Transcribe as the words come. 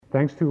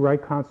Thanks to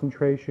right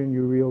concentration,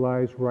 you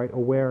realize right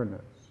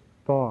awareness,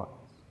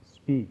 thoughts,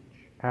 speech,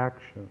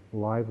 action,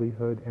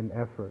 livelihood, and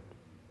effort.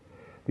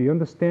 The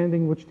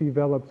understanding which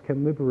develops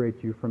can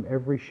liberate you from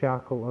every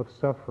shackle of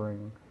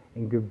suffering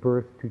and give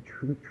birth to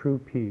true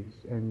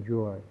peace and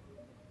joy.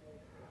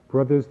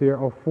 Brothers, there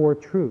are four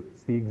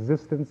truths: the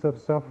existence of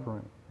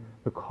suffering,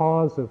 the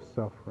cause of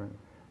suffering,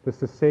 the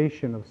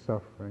cessation of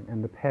suffering,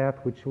 and the path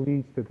which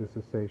leads to the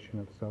cessation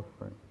of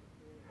suffering.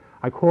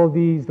 I call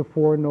these the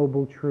Four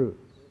Noble Truths.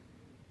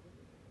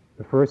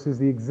 The first is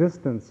the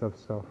existence of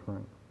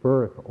suffering.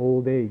 Birth,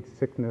 old age,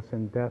 sickness,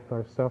 and death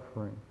are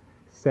suffering.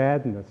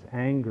 Sadness,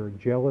 anger,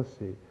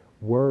 jealousy,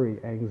 worry,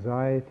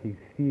 anxiety,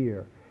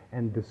 fear,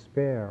 and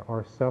despair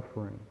are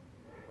suffering.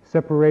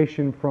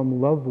 Separation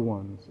from loved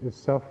ones is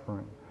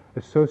suffering.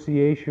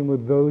 Association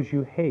with those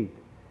you hate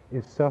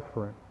is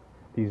suffering.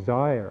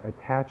 Desire,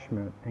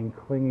 attachment, and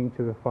clinging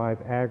to the five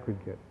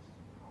aggregates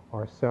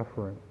are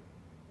suffering.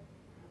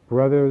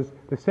 Brothers,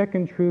 the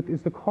second truth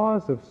is the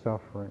cause of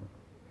suffering.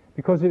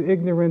 Because of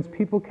ignorance,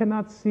 people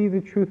cannot see the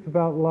truth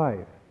about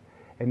life,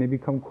 and they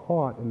become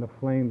caught in the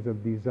flames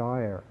of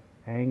desire,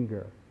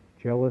 anger,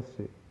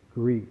 jealousy,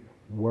 grief,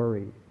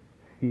 worry,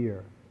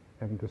 fear,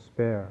 and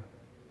despair.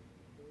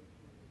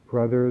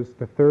 Brothers,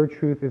 the third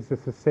truth is the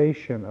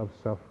cessation of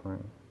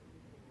suffering.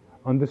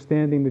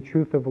 Understanding the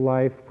truth of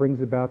life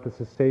brings about the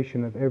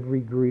cessation of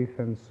every grief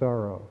and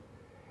sorrow,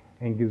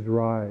 and gives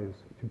rise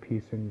to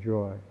peace and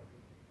joy.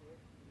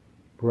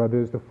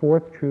 Brothers, the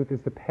fourth truth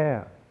is the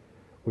path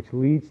which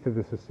leads to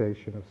the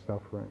cessation of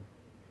suffering.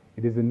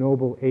 It is the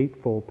Noble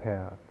Eightfold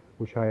Path,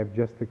 which I have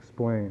just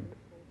explained.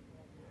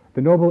 The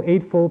Noble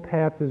Eightfold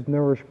Path is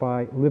nourished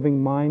by living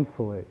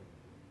mindfully.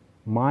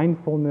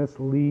 Mindfulness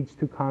leads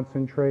to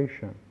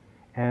concentration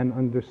and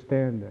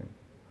understanding,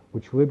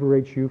 which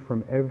liberates you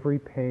from every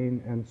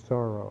pain and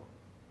sorrow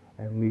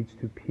and leads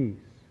to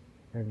peace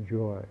and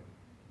joy.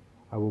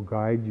 I will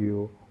guide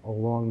you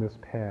along this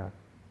path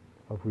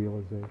of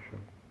realization.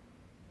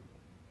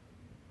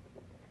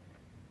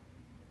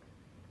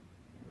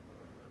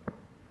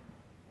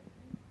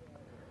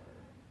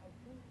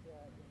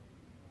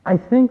 I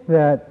think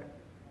that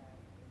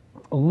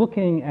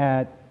looking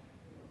at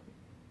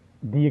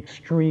the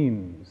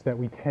extremes that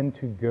we tend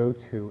to go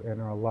to in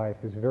our life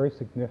is very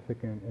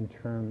significant in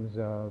terms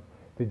of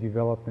the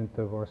development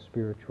of our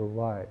spiritual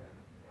life,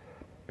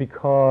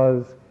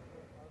 because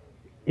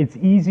it's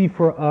easy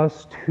for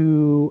us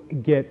to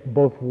get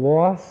both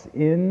lost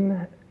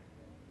in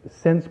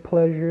sense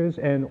pleasures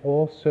and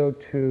also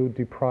to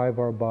deprive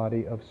our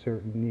body of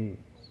certain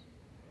needs.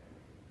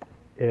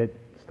 It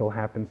still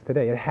happens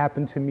today. It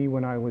happened to me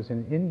when I was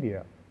in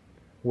India,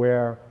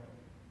 where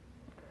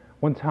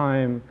one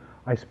time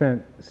I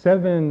spent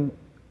 7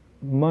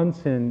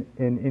 months in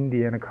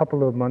India and a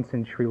couple of months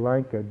in Sri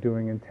Lanka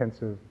doing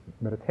intensive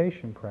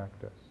meditation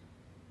practice.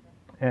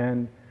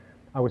 And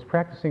I was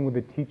practicing with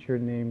a teacher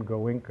named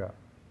Goenka,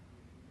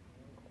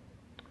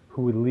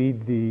 who would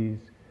lead these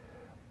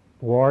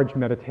large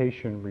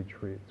meditation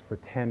retreats for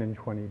 10 and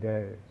 20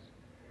 days.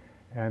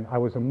 And I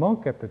was a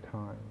monk at the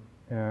time,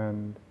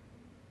 and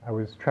I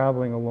was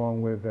traveling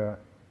along with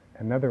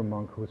another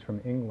monk who was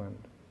from England.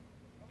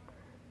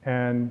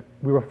 And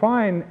we were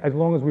fine as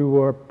long as we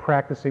were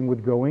practicing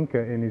with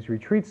Goenka in these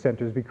retreat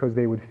centers, because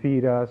they would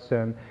feed us,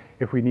 and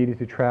if we needed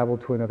to travel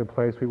to another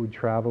place, we would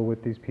travel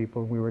with these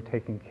people we were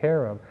taken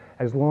care of,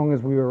 as long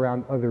as we were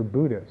around other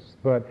Buddhists.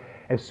 But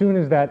as soon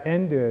as that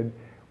ended,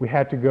 we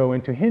had to go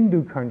into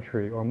Hindu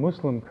country or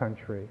Muslim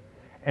country.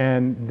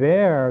 And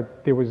there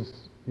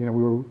was, we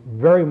were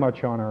very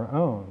much on our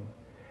own,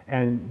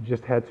 and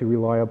just had to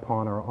rely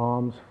upon our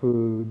alms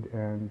food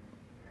and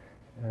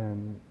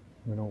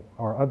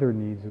our other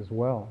needs as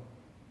well.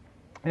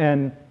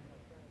 And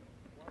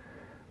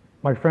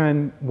my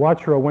friend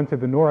Wachra went to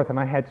the north, and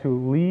I had to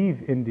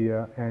leave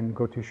India and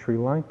go to Sri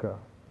Lanka.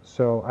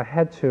 So I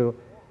had to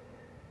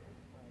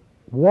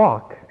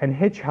walk and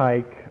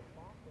hitchhike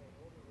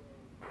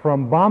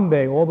from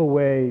Bombay all the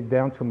way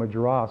down to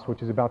Madras,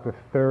 which is about the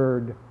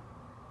third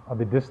of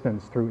the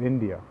distance through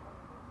India.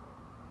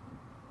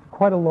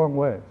 Quite a long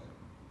ways.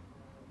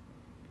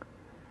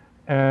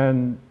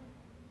 And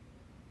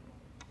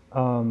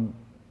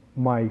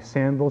my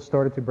sandals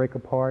started to break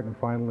apart, and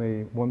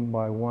finally, one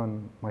by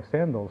one, my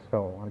sandals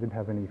fell. I didn't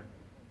have any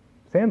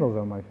sandals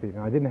on my feet, and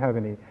I didn't have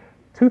any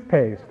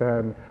toothpaste,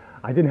 and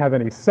I didn't have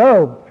any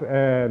soap,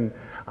 and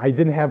I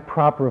didn't have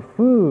proper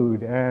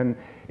food. And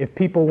if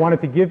people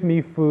wanted to give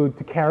me food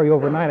to carry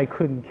overnight, I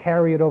couldn't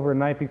carry it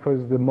overnight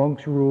because the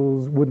monks'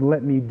 rules wouldn't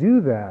let me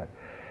do that.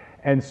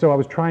 And so I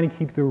was trying to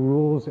keep the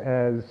rules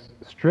as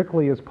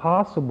strictly as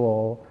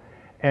possible,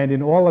 and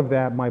in all of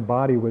that, my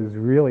body was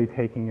really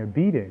taking a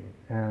beating.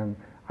 And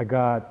I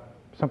got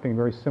something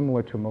very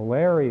similar to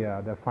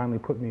malaria that finally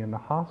put me in the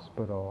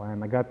hospital.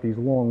 And I got these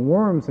long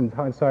worms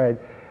inside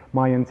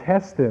my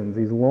intestines,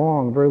 these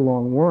long, very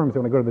long worms.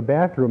 And when I go to the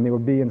bathroom, they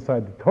would be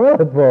inside the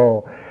toilet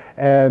bowl.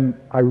 And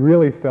I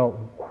really felt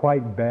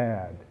quite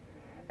bad.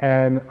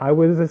 And I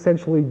was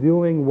essentially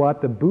doing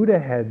what the Buddha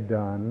had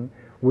done,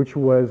 which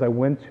was I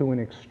went to an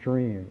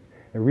extreme.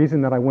 The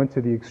reason that I went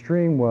to the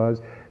extreme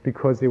was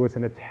because there was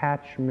an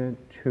attachment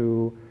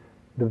to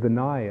the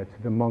Vinaya,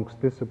 to the monk's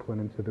discipline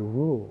and to the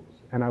rules.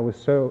 And I was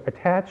so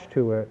attached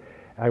to it,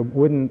 I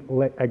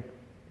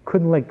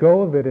couldn't let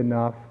go of it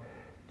enough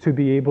to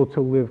be able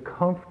to live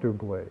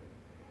comfortably.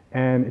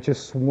 And it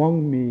just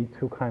swung me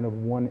to kind of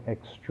one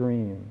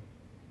extreme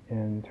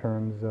in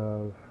terms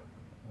of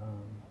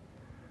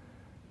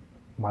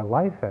my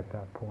life at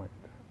that point.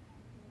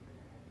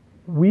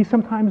 We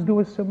sometimes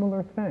do a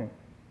similar thing,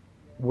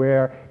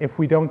 where if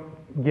we don't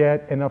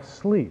get enough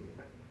sleep,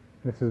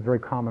 this is very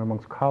common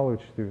amongst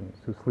college students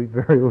who sleep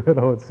very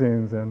little, it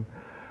seems, and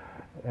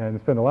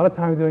spend a lot of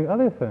time doing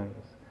other things.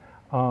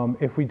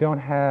 If we don't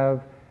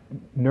have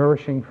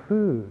nourishing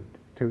food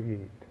to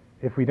eat,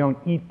 if we don't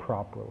eat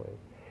properly,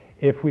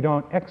 if we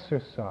don't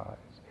exercise,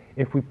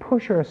 if we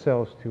push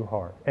ourselves too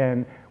hard,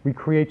 and we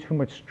create too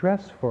much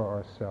stress for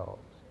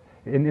ourselves.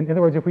 In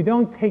other words, if we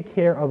don't take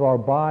care of our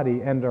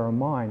body and our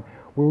mind,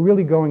 we're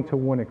really going to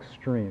one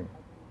extreme.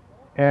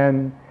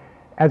 And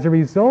as a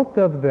result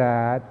of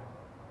that,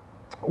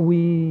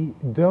 we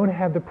don't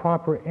have the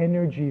proper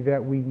energy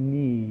that we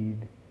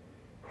need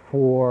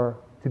to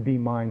be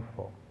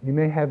mindful. You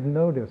may have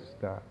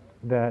noticed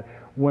that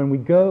when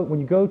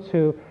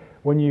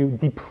you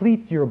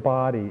deplete your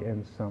body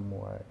in some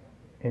way,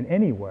 in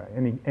any way,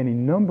 any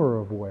number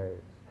of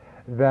ways,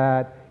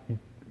 that you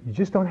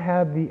just don't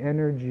have the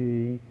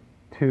energy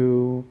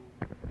to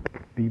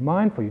be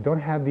mindful. You don't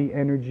have the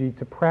energy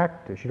to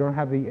practice. You don't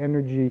have the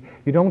energy,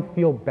 you don't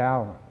feel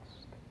balanced.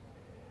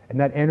 And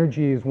that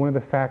energy is one of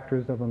the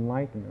factors of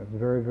enlightenment. It's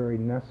very, very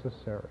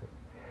necessary.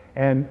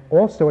 And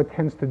also it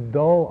tends to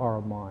dull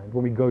our mind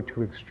when we go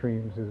to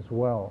extremes as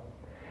well.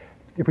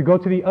 If we go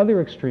to the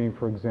other extreme,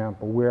 for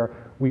example, where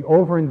we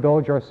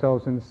overindulge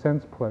ourselves in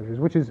sense pleasures,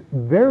 which is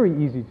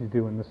very easy to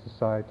do in this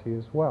society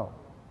as well,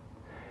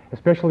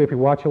 especially if we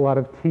watch a lot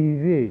of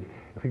TV,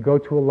 if we go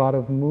to a lot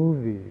of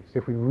movies,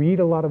 if we read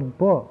a lot of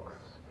books,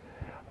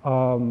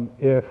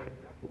 if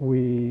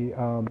we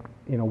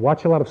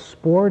watch a lot of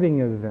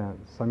sporting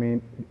events. I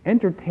mean,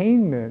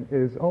 entertainment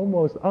is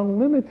almost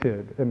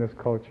unlimited in this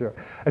culture,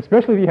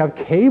 especially if you have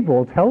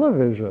cable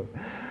television.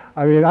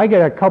 I mean, I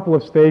get a couple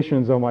of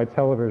stations on my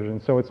television,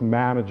 so it's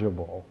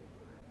manageable,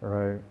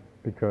 right?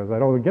 Because I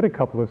don't get a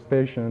couple of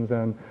stations,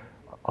 and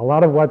a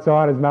lot of what's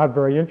on is not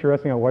very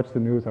interesting. I watch the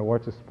news, I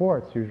watch the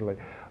sports usually.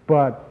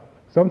 But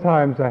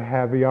sometimes I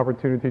have the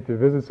opportunity to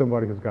visit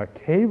somebody who's got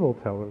cable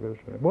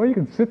television. Boy, you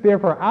can sit there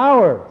for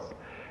hours,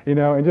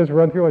 and just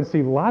run through and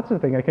see lots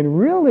of things. It can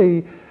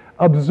really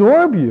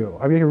absorb you.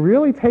 I mean, it can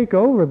really take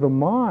over the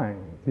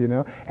mind,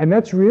 And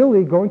that's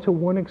really going to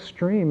one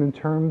extreme in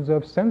terms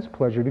of sense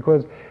pleasure,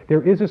 because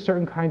there is a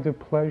certain kind of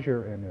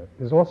pleasure in it.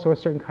 There's also a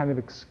certain kind of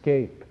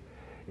escape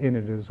in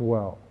it as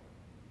well.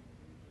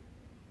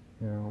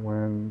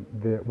 When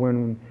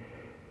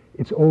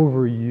it's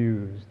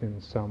overused in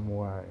some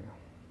way.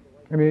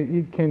 I mean,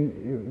 you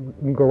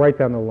can go right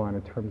down the line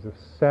in terms of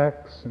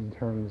sex, in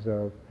terms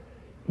of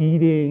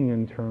eating,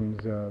 in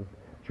terms of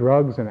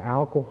drugs and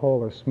alcohol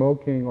or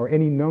smoking or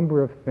any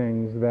number of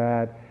things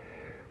that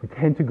we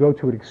tend to go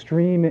to an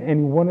extreme.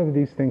 And one of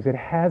these things, it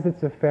has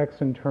its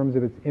effects in terms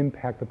of its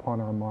impact upon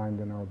our mind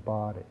and our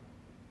body.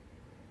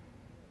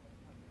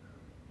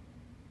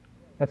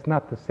 That's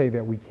not to say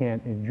that we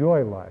can't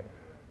enjoy life,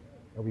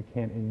 that we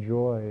can't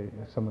enjoy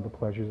some of the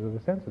pleasures of the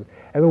senses.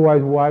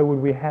 Otherwise, why would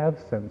we have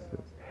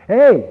senses?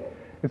 Hey,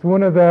 it's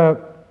one of the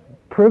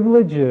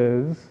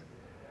privileges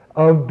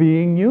of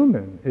being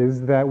human,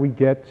 is that we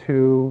get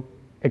to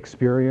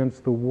experience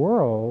the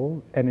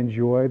world and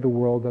enjoy the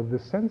world of the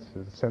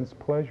senses, sense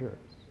pleasures.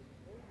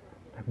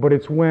 But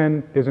it's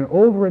when there's an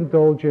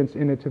overindulgence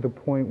in it to the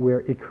point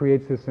where it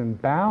creates this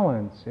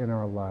imbalance in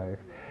our life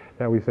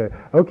that we say,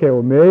 okay,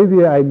 well,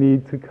 maybe I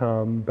need to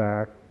come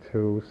back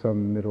to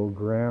some middle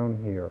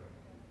ground here.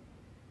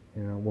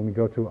 When we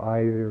go to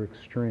either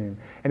extreme.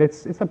 And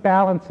it's a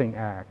balancing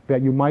act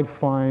that you might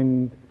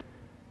find,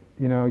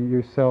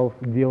 yourself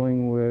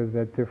dealing with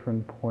at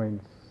different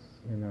points,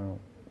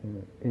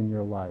 in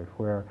your life,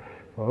 where,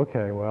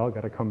 okay, well,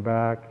 got to come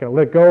back, got to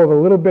let go of a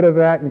little bit of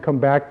that and come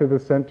back to the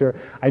center.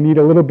 I need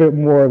a little bit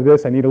more of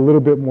this. I need a little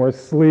bit more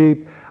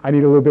sleep. I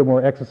need a little bit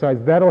more exercise.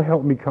 That'll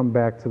help me come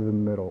back to the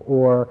middle.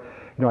 Or,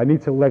 I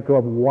need to let go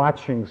of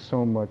watching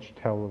so much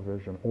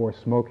television or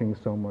smoking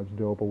so much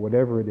dope or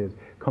whatever it is.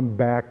 Come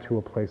back to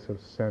a place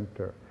of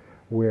center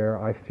where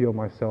I feel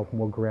myself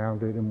more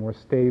grounded and more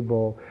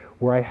stable,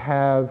 where I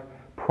have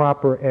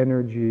proper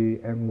energy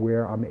and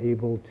where I'm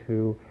able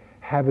to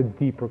have a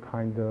deeper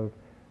kind of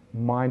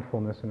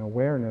mindfulness and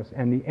awareness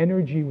and the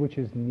energy which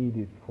is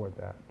needed for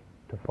that,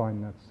 to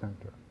find that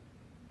center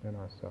in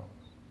ourselves.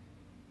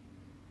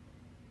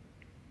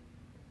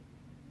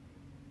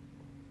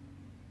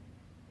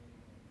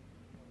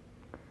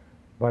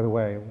 By the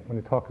way,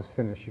 when the talk is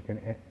finished, you can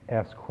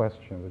ask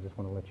questions. I just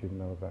want to let you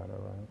know that,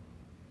 all right?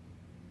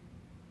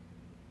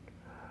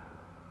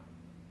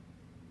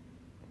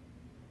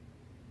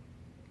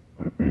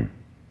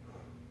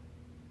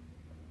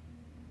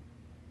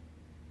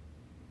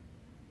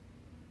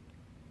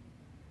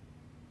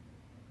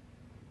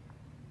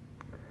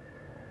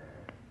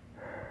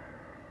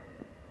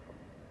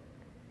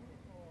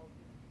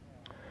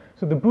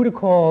 So the Buddha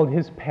called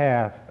his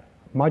path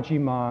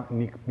Majjhima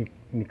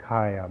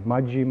Nikaya.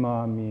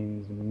 Majjhima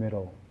means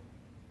middle.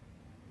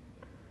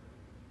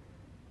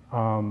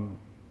 The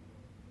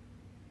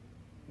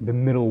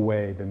middle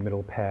way, the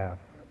middle path.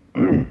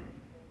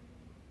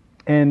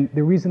 And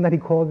the reason that he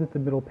called it the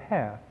middle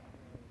path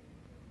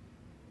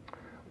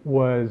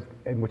was,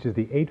 and which is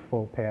the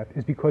Eightfold Path,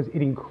 is because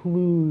it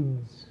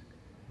includes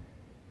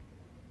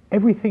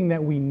everything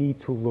that we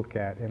need to look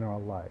at in our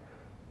life.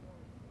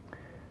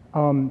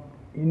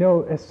 You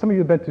know, as some of you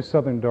have been to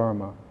Southern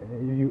Dharma,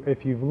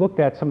 if you've looked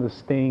at some of the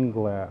stained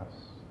glass,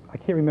 I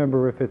can't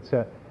remember if it's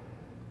at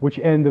which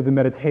end of the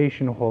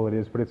meditation hall it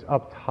is, but it's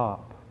up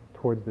top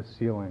towards the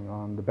ceiling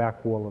on the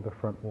back wall of the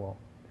front wall.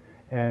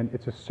 And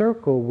it's a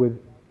circle with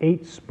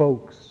 8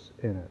 spokes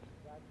in it.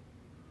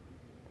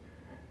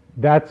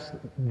 That's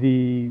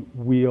the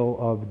wheel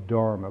of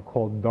Dharma,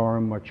 called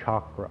Dharma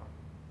Chakra.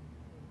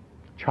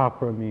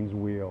 Chakra means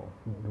wheel,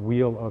 the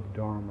wheel of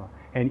Dharma.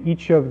 And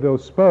each of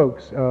those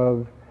spokes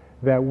of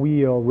that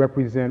wheel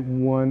represent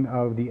one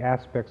of the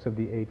aspects of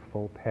the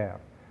Eightfold Path.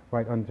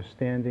 Right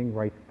understanding,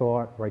 right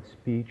thought, right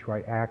speech,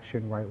 right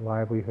action, right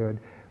livelihood,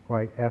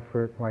 right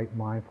effort, right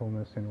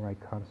mindfulness, and right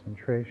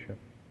concentration.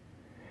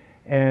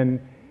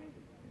 And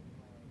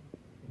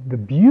the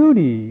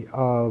beauty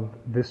of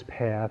this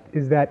path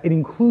is that it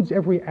includes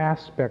every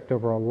aspect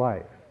of our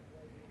life.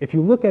 If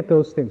you look at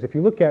those things, if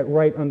you look at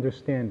right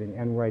understanding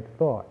and right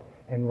thought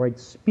and right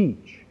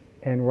speech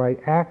and right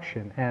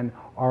action and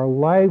our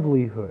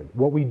livelihood,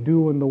 what we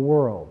do in the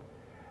world,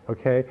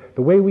 okay,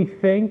 the way we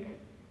think,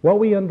 what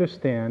we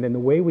understand, and the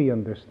way we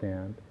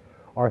understand,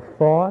 our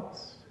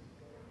thoughts,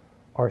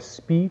 our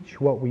speech,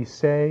 what we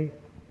say,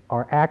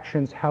 our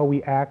actions, how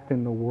we act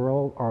in the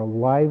world, our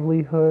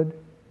livelihood,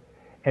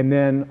 and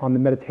then on the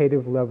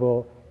meditative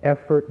level,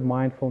 effort,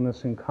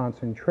 mindfulness, and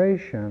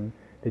concentration,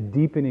 the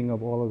deepening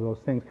of all of those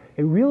things.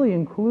 It really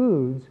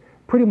includes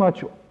pretty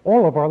much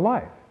all of our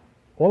life.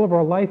 All of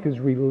our life is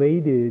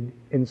related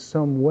in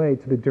some way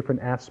to the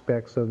different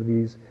aspects of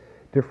these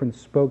different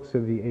spokes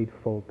of the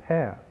Eightfold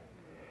Path.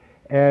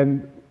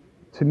 And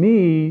to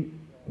me,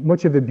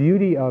 much of the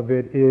beauty of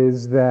it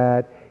is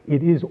that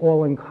it is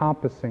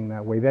all-encompassing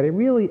that way, that it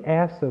really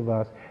asks of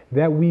us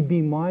that we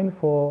be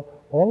mindful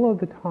all of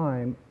the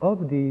time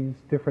of these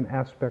different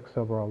aspects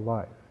of our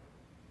life.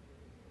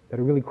 That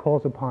it really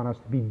calls upon us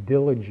to be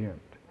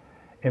diligent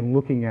in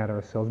looking at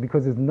ourselves,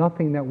 because there's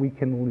nothing that we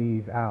can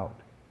leave out.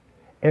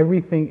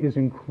 Everything is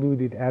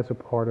included as a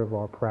part of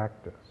our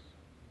practice,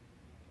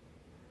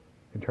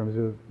 in terms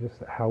of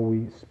just how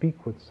we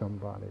speak with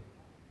somebody,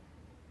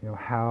 you know,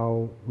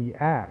 how we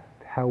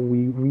act, how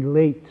we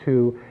relate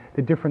to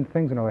the different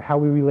things in our life, how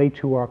we relate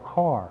to our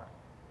car,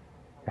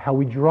 how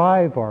we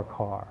drive our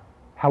car,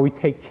 how we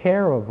take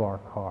care of our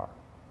car.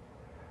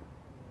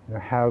 You know,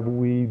 have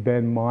we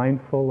been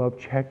mindful of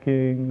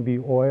checking the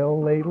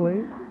oil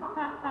lately?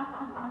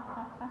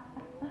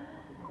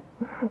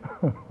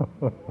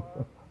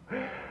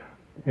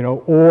 You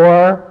know,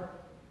 or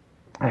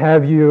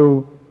have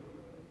you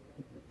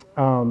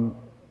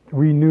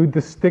renewed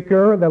the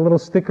sticker, that little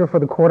sticker for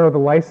the corner of the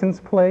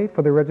license plate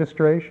for the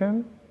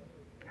registration?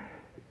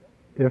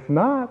 If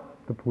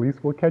not, the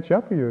police will catch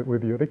up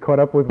with you. They caught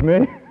up with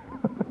me.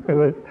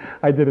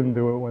 I didn't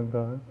do it one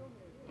time.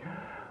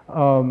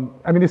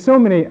 I mean, there's so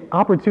many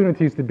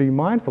opportunities to be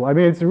mindful. I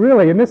mean, it's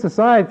really, in this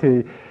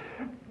society,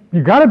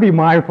 you got to be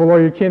mindful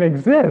or you can't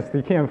exist.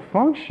 You can't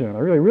function. It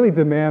really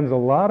demands a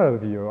lot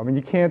of you. I mean,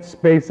 you can't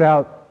space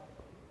out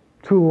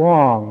too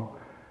long,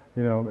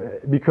 you know,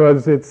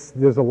 because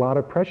there's a lot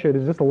of pressure.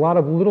 There's just a lot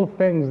of little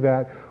things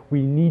that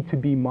we need to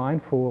be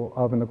mindful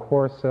of in the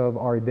course of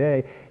our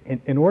day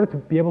in order to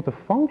be able to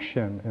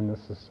function in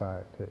this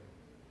society.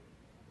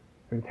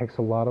 It takes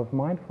a lot of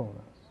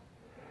mindfulness.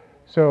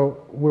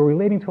 So we're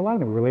relating to a lot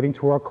of them. We're relating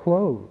to our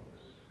clothes.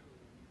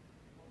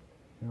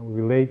 You know,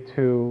 we relate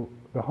to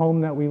the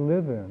home that we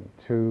live in,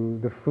 to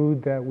the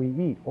food that we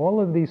eat. All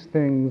of these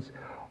things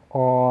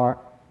are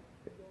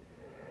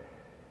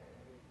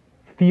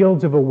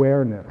fields of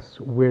awareness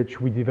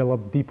which we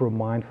develop deeper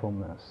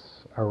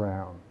mindfulness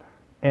around.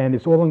 And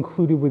it's all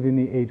included within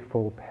the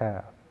Eightfold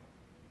Path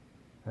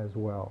as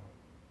well.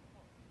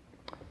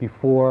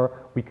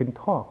 Before we can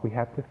talk, we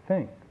have to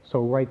think.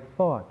 So right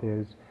thought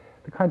is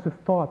the kinds of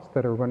thoughts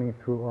that are running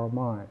through our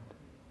mind.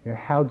 You know,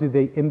 how do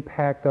they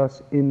impact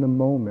us in the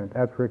moment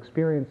as we're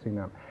experiencing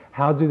them?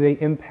 How do they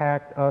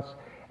impact us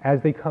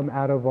as they come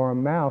out of our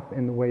mouth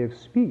in the way of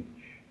speech?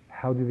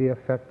 How do they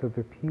affect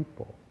other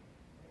people?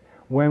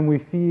 When we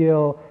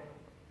feel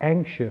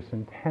anxious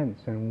and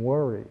tense and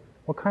worried,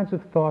 what kinds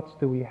of thoughts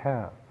do we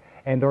have?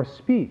 And our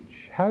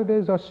speech, how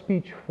does our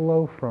speech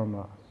flow from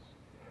us?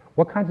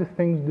 What kinds of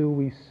things do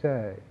we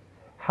say?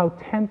 How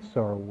tense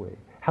are we?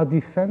 How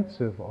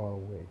defensive are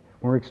we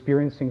when we're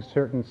experiencing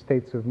certain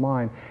states of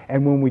mind?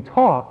 And when we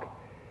talk,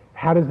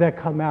 how does that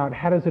come out?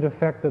 How does it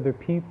affect other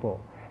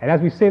people? And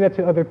as we say that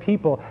to other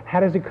people, how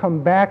does it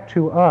come back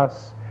to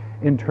us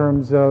in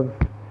terms of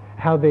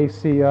how they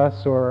see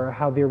us or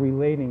how they're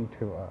relating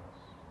to us?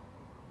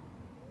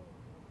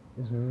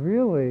 is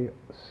really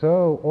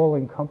so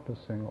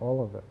all-encompassing,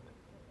 all of it.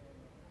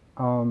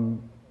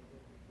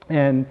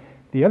 And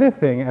the other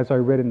thing, as I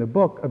read in the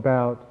book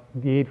about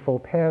the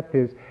Eightfold Path,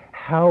 is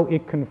how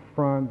it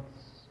confronts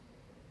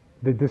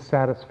the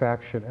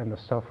dissatisfaction and the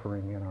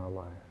suffering in our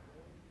life.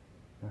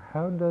 Now,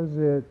 how does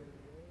it,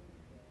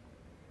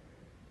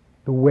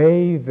 the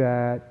way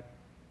that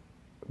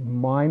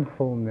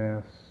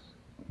mindfulness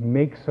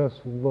makes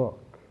us look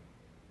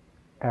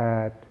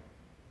at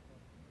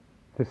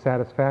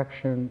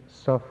dissatisfaction,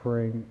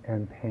 suffering,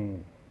 and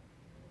pain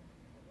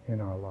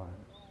in our lives.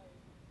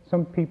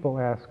 Some people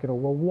ask,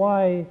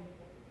 well,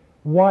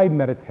 why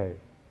meditate?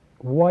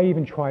 Why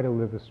even try to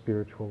live a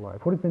spiritual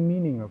life? What is the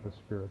meaning of a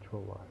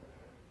spiritual life?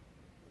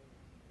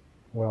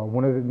 Well,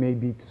 one of it may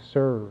be to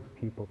serve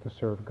people, to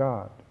serve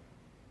God,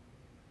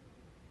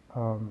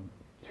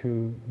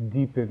 to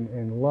deepen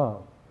in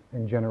love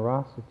and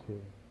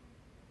generosity,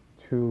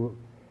 to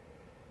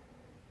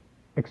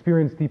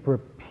experience deeper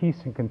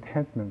peace and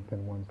contentment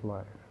in one's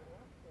life.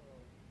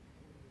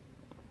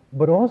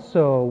 But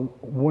also,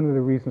 one of the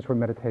reasons for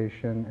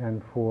meditation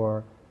and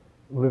for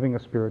living a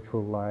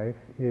spiritual life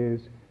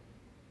is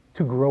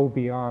to grow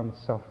beyond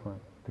suffering,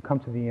 to come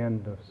to the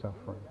end of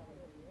suffering.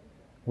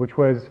 Which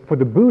was, for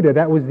the Buddha,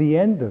 that was the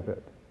end of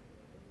it.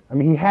 I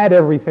mean, he had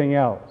everything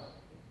else.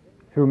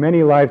 Through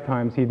many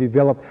lifetimes, he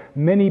developed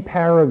many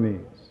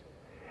paramis,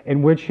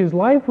 in which his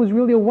life was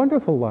really a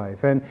wonderful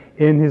life. And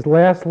in his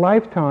last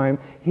lifetime,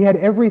 he had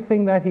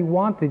everything that he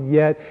wanted,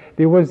 yet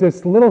there was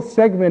this little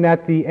segment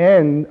at the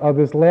end of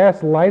his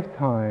last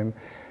lifetime,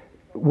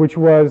 which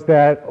was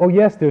that, oh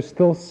yes, there's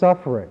still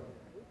suffering.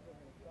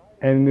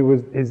 And it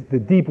was the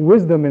deep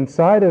wisdom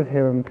inside of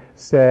him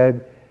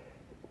said,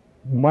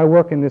 my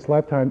work in this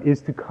lifetime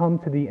is to come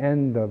to the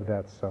end of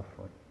that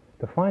suffering,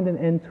 to find an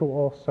end to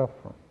all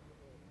suffering.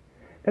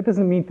 That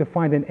doesn't mean to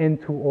find an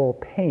end to all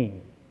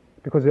pain,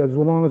 because as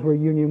long as we're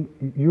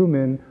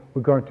human,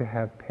 we're going to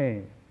have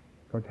pain.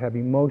 We're going to have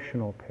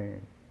emotional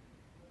pain.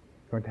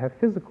 We're going to have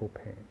physical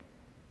pain.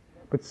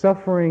 But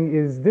suffering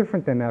is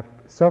different than that.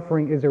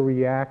 Suffering is a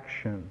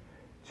reaction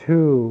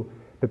to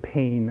the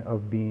pain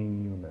of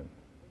being human.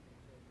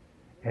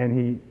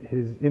 And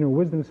his inner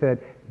wisdom said,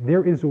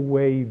 there is a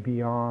way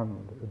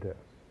beyond this.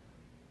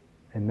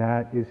 And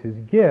that is his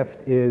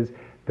gift, is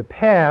the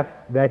path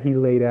that he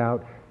laid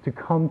out to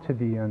come to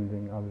the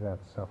ending of that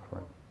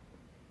suffering.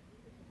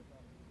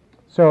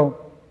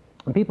 So,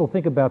 when people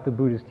think about the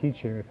Buddha's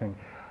teaching, they think,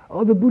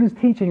 oh, the Buddha's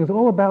teaching is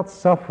all about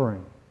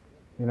suffering.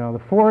 You know, the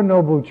Four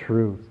Noble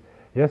Truths.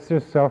 Yes,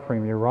 there's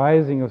suffering, the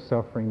arising of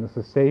suffering, the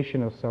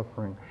cessation of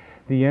suffering,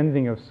 the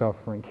ending of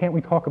suffering. Can't we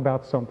talk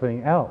about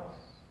something else?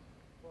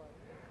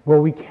 Well,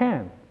 we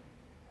can,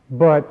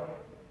 but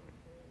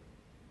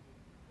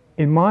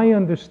in my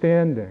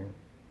understanding,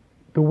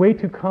 the way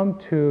to come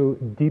to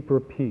deeper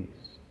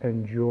peace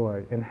and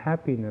joy and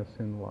happiness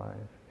in life,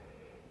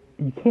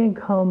 you can't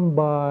come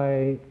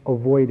by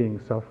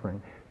avoiding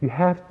suffering. You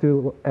have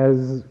to,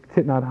 as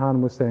Thich Nhat Hanh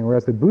was saying, or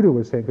as the Buddha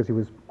was saying, because he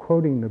was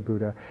quoting the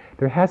Buddha,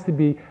 there has to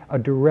be a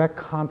direct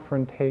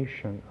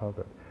confrontation of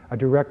it, a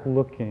direct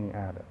looking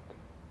at it.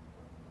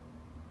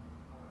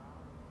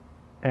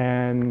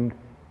 And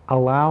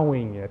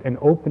allowing it and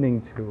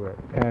opening to it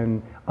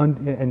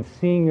and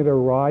seeing it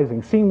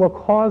arising, seeing what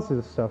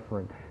causes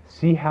suffering,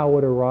 see how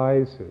it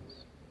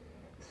arises,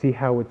 see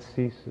how it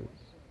ceases.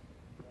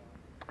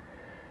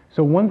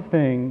 So one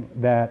thing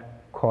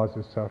that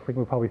causes suffering,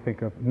 we'll probably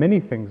think of many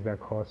things that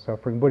cause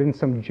suffering, but in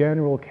some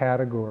general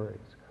categories,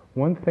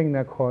 one thing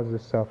that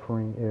causes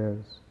suffering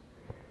is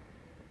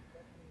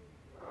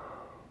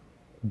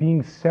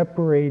being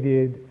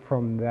separated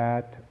from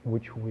that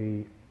which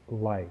we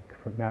like,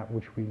 from that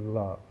which we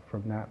love,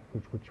 from that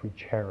which we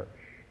cherish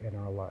in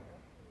our life.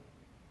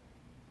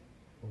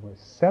 When we're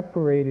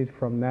separated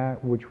from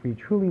that which we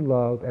truly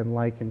love and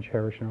like and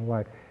cherish in our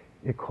life,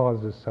 it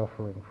causes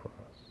suffering for us.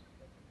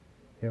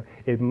 You know,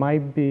 it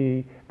might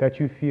be that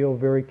you feel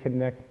very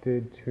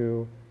connected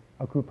to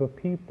a group of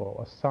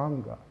people, a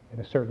sangha, in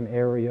a certain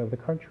area of the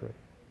country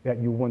that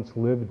you once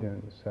lived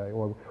in, say,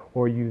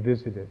 or you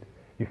visited.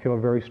 You feel a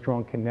very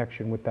strong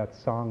connection with that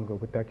sangha,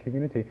 with that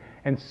community.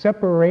 And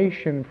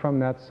separation from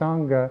that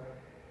sangha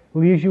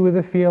leaves you with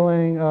a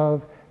feeling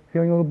a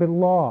little bit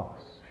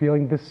lost,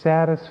 feeling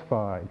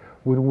dissatisfied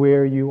with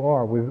where you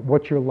are, with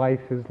what your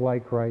life is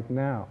like right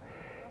now.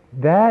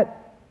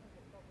 That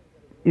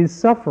is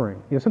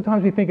suffering. You know,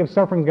 sometimes we think of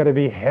suffering's got to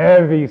be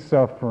heavy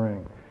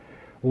suffering,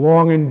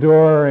 long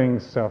enduring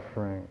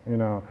suffering, you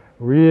know,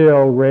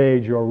 real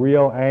rage or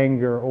real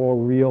anger or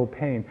real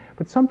pain.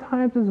 But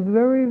sometimes it's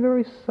very,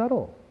 very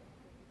subtle.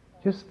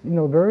 Just, you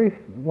know, very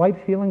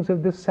light feelings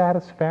of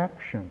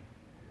dissatisfaction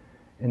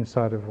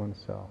inside of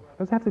oneself. It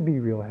doesn't have to be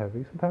real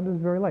heavy. Sometimes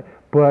it's very light.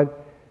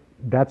 But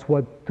that's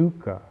what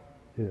dukkha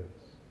is.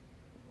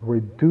 Where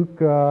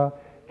dukkha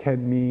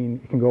can mean,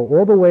 it can go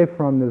all the way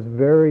from this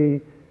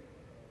very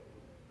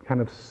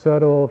kind of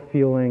subtle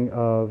feeling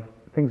of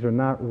things are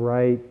not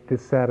right,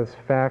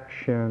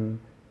 dissatisfaction,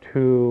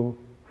 to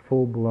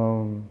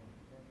full-blown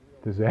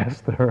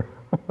disaster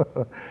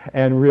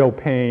and real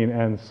pain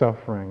and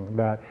suffering,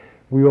 that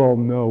we all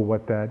know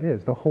what that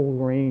is, the whole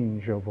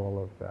range of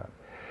all of that.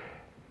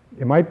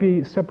 It might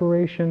be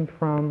separation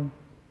from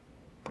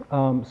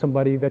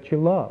somebody that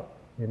you love.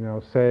 You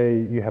know,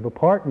 say you have a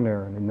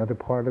partner in another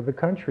part of the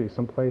country,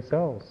 someplace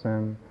else,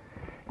 and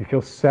you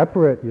feel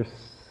separate. You're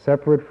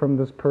separate from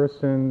this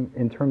person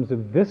in terms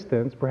of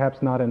distance,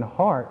 perhaps not in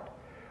heart,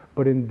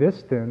 but in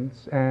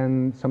distance,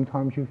 and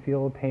sometimes you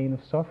feel a pain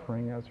of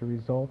suffering as a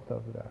result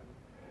of that.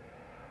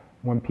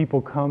 When people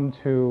come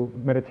to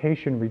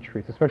meditation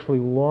retreats, especially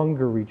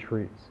longer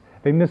retreats,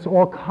 they miss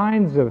all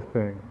kinds of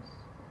things.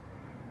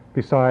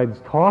 Besides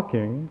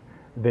talking,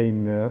 they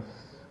miss,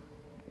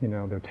 you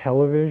know, their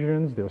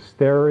televisions, their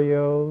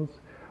stereos,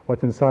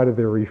 what's inside of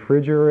their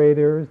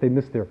refrigerators. They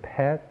miss their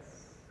pets.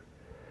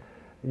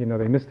 You know,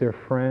 they miss their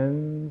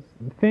friends.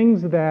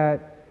 Things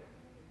that,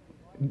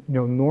 you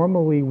know,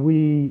 normally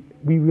we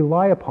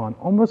rely upon,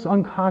 almost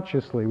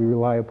unconsciously we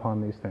rely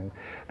upon these things,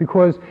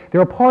 because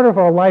they're a part of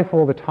our life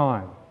all the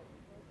time,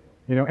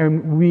 you know,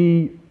 and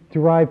we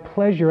derive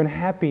pleasure and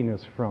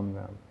happiness from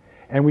them,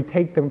 and we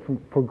take them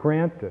for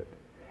granted.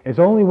 It's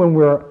only when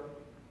we're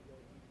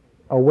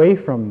away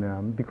from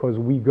them, because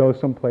we go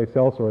someplace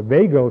else or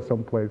they go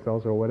someplace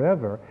else or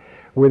whatever,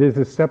 where there's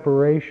a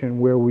separation,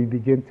 where we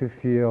begin to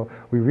feel,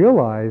 we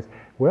realize,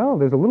 well,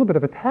 there's a little bit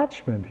of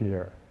attachment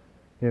here.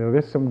 You know,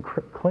 there's some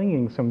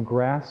clinging, some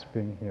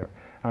grasping here.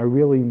 I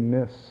really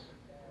miss,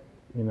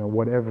 you know,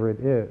 whatever it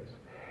is.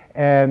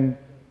 And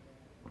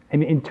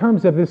in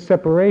terms of this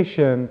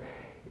separation,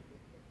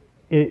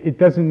 it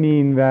doesn't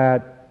mean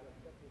that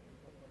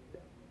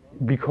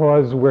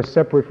because we're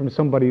separate from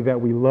somebody that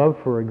we love,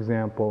 for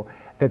example,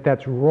 that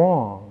that's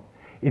wrong.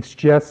 It's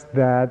just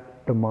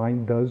that the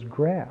mind does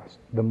grasp.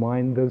 The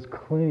mind does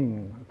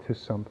cling to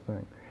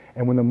something.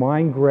 And when the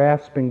mind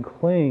grasps and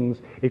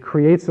clings, it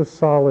creates a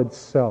solid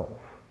self,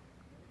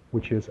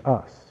 which is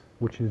us,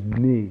 which is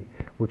me,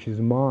 which is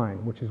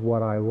mine, which is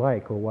what I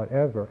like or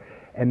whatever.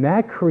 And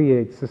that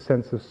creates a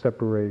sense of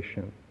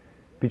separation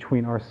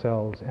between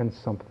ourselves and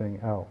something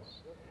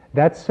else.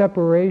 That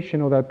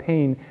separation or that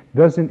pain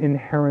doesn't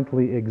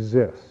inherently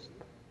exist.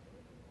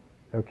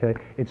 Okay?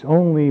 It's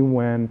only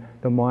when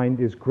the mind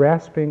is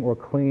grasping or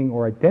clinging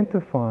or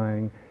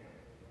identifying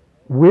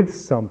with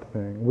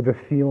something, with a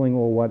feeling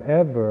or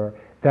whatever,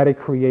 that it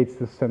creates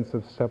this sense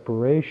of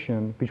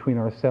separation between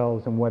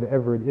ourselves and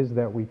whatever it is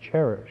that we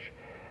cherish.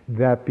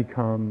 That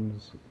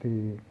becomes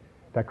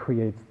that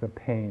creates the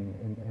pain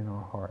in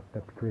our heart,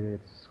 that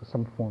creates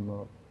some form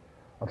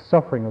of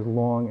suffering, as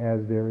long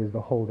as there is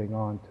the holding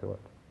on to it.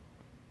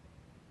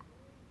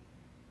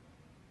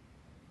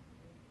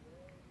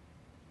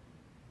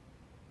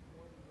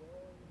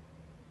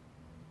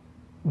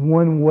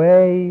 One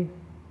way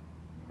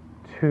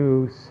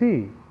to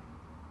see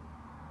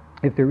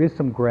if there is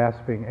some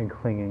grasping and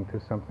clinging to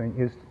something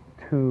is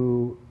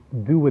to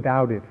do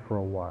without it for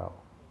a while.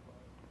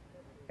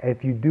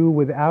 If you do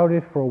without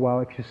it for a while,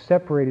 if you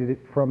separated it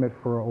from it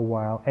for a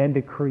while, and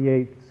it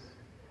creates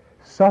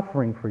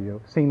suffering for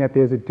you, seeing that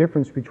there's a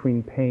difference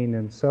between pain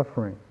and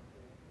suffering.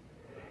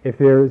 If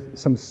there's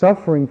some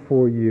suffering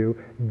for you,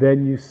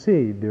 then you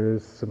see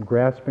there's some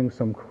grasping,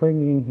 some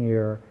clinging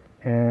here,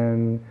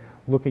 and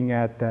looking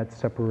at that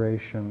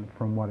separation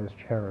from what is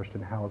cherished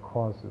and how it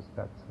causes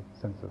that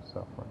sense of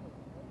suffering.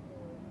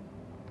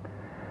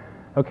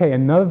 Okay,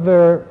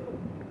 another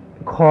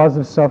cause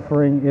of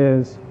suffering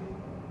is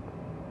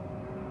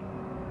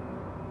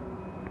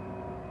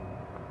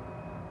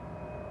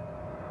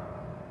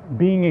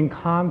being in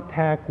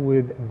contact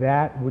with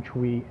that which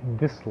we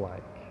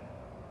dislike.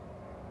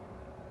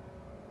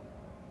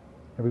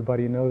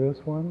 Everybody know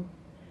this one?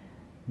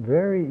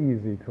 Very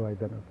easy to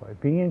identify.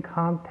 Being in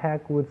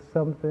contact with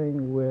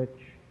something which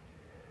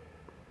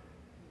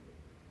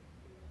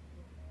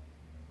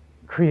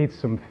creates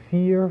some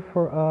fear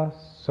for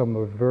us, some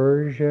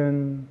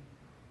aversion,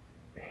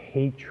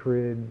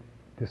 hatred,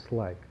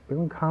 dislike.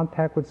 Being in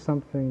contact with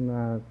something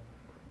that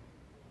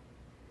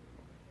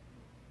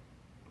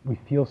we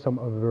feel some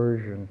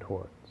aversion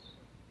towards.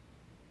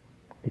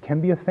 It can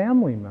be a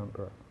family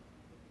member.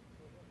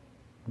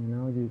 You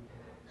know, you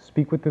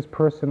speak with this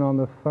person on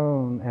the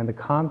phone, and the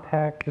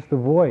contact, just the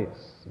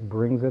voice,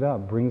 brings it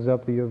up, brings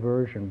up the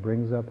aversion,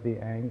 brings up the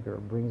anger,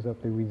 brings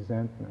up the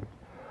resentment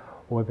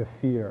or the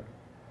fear.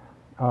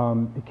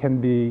 It can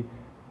be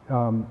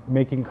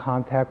making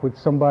contact with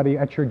somebody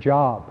at your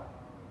job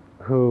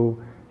who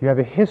you have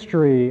a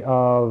history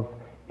of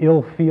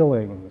ill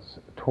feelings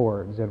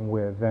towards and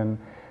with, and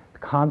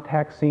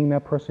contact, seeing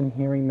that person,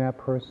 hearing that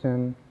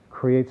person,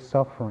 creates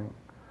suffering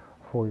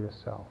for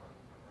yourself.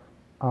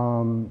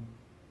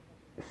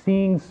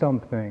 Seeing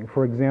something,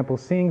 for example,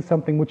 seeing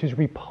something which is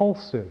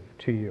repulsive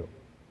to you,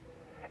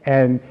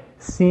 and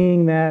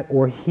seeing that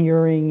or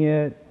hearing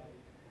it,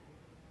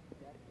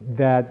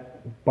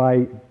 that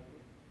by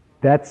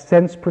that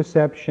sense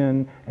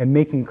perception and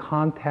making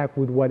contact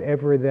with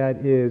whatever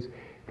that is,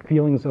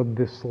 feelings of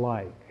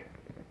dislike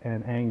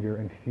and anger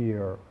and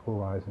fear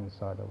arise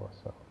inside of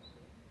ourselves.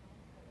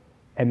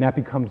 And that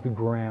becomes the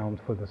ground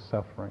for the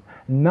suffering.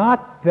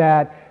 Not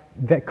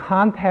that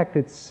contact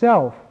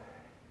itself,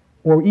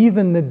 or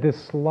even the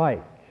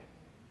dislike,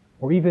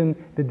 or even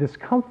the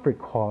discomfort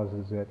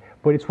causes it,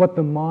 but it's what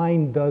the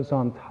mind does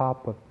on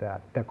top of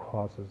that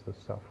causes the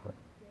suffering.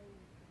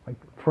 Like,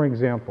 for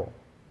example,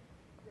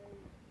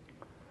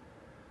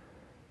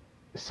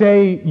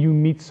 say you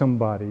meet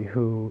somebody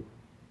who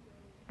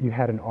you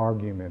had an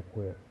argument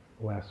with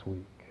last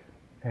week,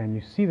 and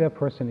you see that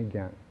person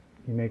again.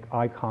 You make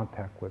eye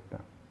contact with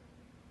them.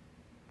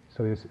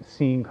 So there's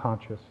seeing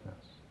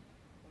consciousness.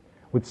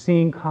 With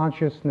seeing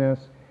consciousness,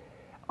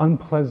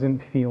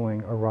 unpleasant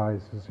feeling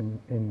arises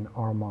in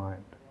our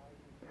mind.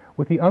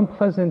 With the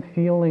unpleasant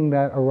feeling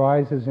that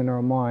arises in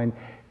our mind,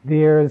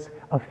 there's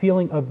a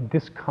feeling of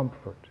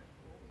discomfort.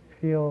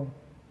 You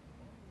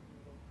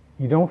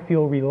don't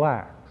feel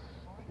relaxed.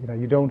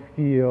 You don't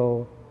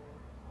feel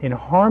in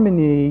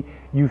harmony.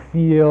 You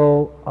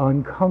feel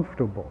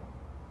uncomfortable.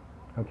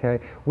 Okay?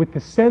 With the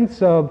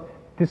sense of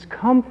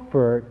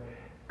discomfort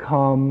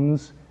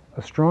comes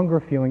a stronger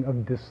feeling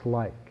of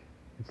dislike.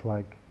 It's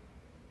like,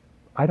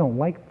 I don't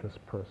like this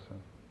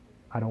person.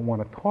 I don't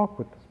want to talk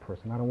with this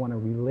person. I don't want to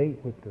relate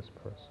with this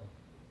person.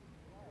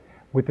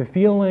 With the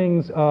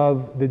feelings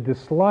of the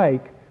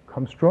dislike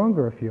come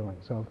stronger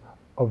feelings of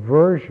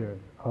aversion,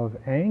 of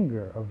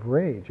anger, of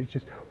rage. It's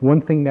just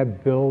one thing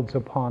that builds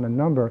upon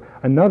another,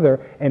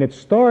 and it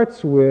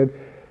starts with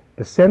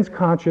the sense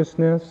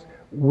consciousness,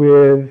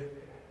 with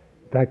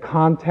that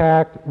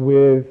contact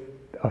with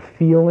a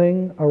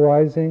feeling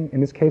arising,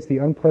 in this case the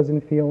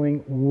unpleasant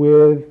feeling,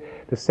 with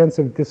the sense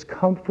of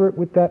discomfort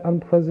with that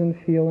unpleasant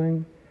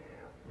feeling,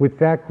 with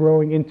that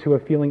growing into a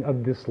feeling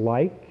of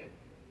dislike,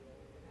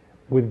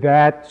 with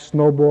that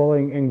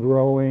snowballing and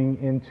growing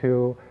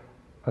into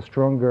a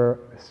stronger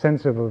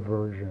sense of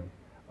aversion,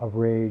 of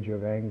rage,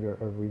 of anger,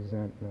 of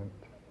resentment,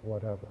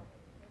 whatever.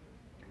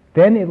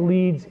 Then it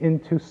leads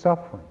into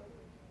suffering.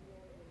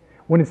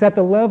 When it's at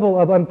the level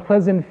of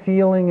unpleasant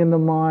feeling in the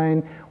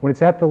mind, when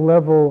it's at the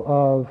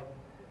level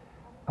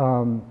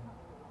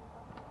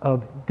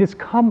of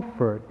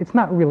discomfort, it's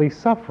not really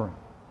suffering.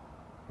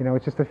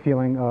 It's just a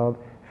feeling of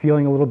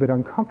feeling a little bit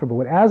uncomfortable.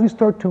 But as we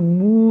start to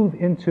move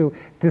into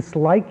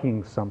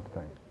disliking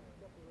something,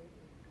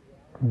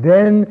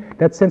 then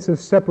that sense of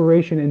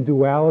separation and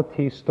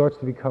duality starts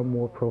to become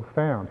more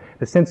profound.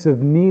 The sense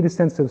of me, the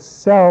sense of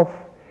self,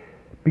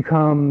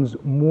 becomes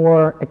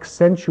more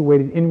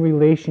accentuated in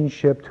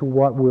relationship to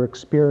what we're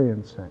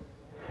experiencing,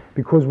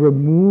 because we're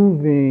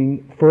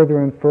moving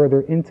further and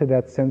further into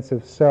that sense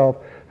of self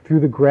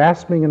through the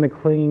grasping and the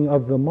clinging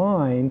of the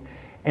mind,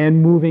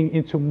 and moving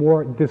into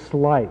more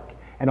dislike.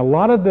 And a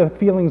lot of the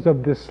feelings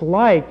of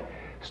dislike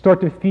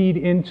start to feed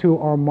into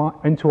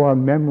our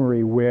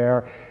memory,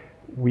 where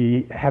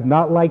we have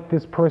not liked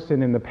this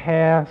person in the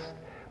past,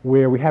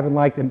 where we haven't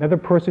liked another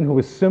person who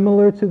is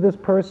similar to this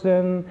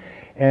person,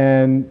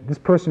 and this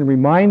person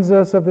reminds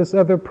us of this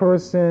other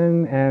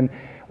person, and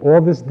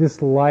all this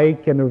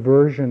dislike and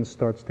aversion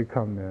starts to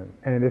come in.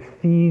 And it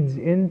feeds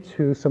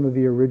into some of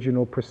the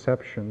original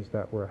perceptions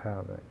that we're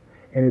having.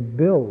 And it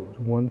builds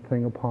one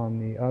thing upon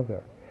the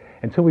other,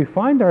 until we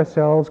find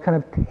ourselves kind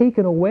of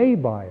taken away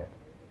by it,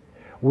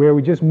 where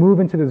we just move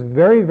into this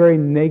very, very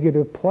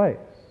negative place,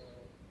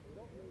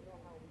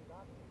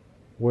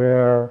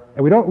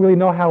 and we don't really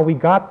know how we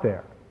got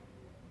there.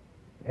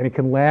 And it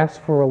can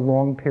last for a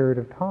long period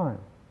of time,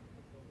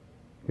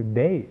 for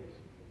days.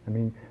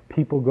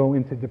 People go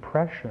into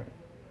depression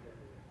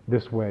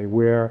this way,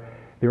 where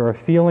there are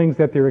feelings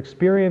that they're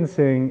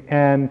experiencing,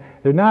 and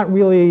they're not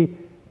really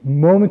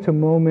moment to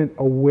moment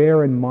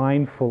aware and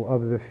mindful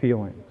of the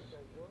feelings.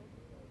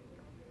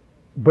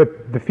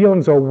 But the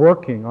feelings are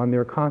working on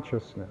their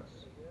consciousness.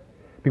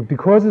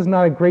 Because there's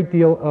not a great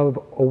deal of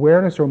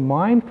awareness or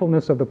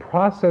mindfulness of the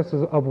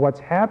processes of what's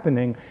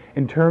happening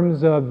in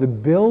terms of the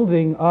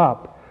building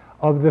up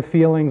of the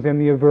feelings and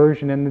the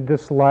aversion and the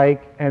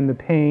dislike and the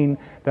pain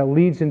that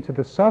leads into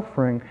the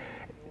suffering,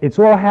 it's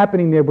all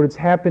happening there, but it's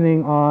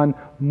happening on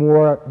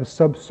more the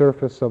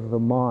subsurface of the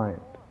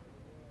mind.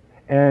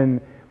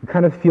 And we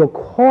kind of feel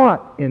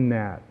caught in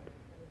that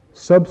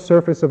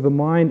subsurface of the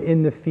mind,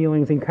 in the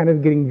feelings, and kind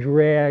of getting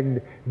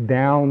dragged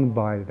down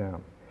by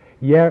them.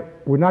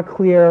 Yet we're not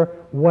clear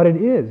what it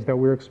is that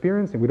we're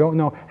experiencing. We don't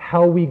know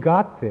how we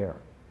got there.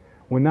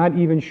 We're not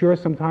even sure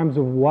sometimes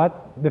of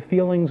what the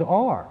feelings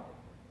are.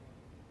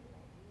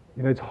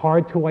 It's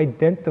hard to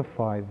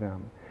identify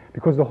them,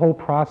 because the whole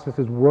process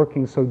is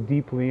working so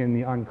deeply in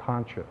the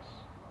unconscious.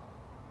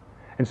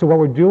 And so what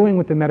we're doing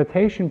with the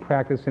meditation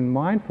practice in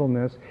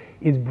mindfulness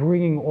is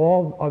bringing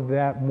all of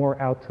that more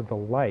out to the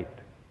light,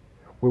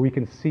 where we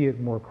can see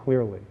it more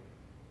clearly,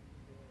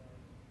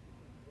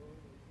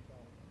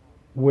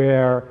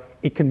 where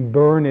it can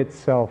burn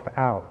itself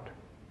out,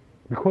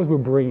 because we're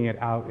bringing it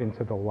out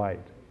into the light.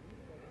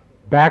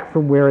 Back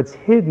from where it's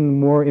hidden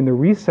more in the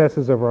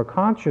recesses of our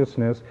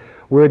consciousness,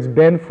 where it's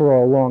been for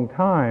a long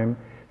time.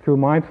 Through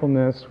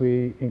mindfulness,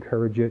 we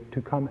encourage it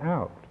to come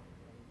out,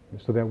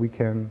 so that we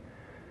can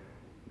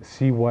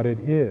see what it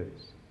is.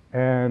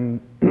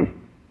 And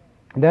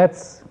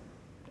That's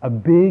a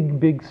big,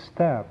 big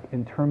step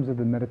in terms of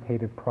the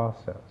meditative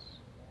process.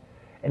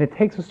 And it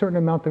takes a certain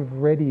amount of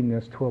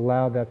readiness to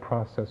allow that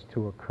process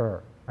to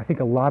occur. I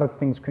think a lot of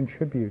things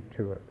contribute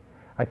to it.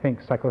 I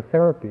think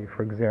psychotherapy,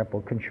 for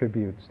example,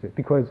 contributes to it.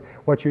 Because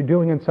what you're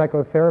doing in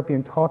psychotherapy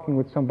and talking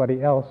with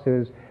somebody else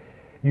is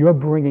you're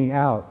bringing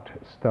out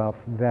stuff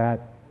that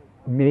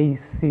may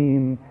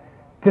seem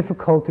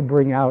difficult to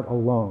bring out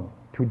alone.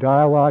 Through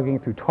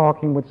dialoguing, through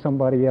talking with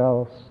somebody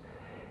else,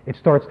 it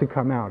starts to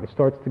come out. It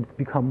starts to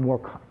become more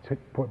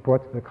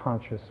brought to the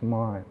conscious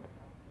mind.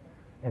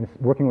 And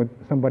working with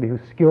somebody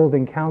who's skilled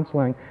in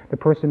counseling, the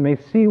person may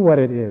see what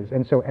it is,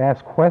 and so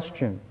ask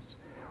questions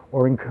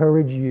or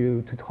encourage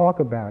you to talk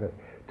about it,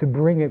 to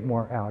bring it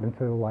more out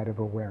into the light of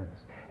awareness.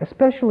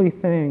 Especially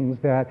things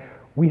that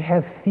we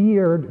have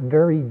feared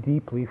very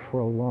deeply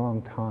for a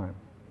long time.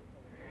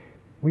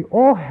 We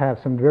all have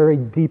some very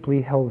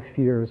deeply held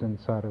fears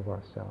inside of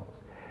ourselves.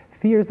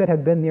 Fears that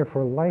have been there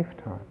for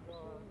lifetimes.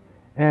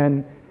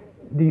 And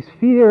these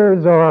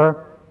fears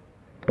are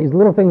these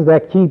little things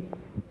that keep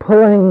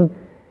pulling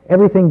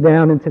everything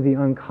down into the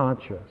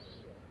unconscious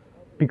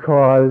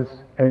because,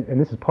 and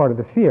this is part of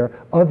the fear,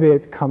 of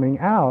it coming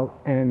out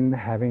and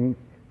having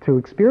to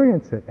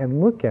experience it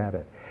and look at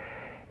it.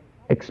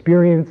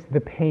 Experience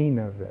the pain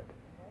of it.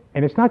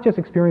 And it's not just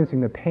experiencing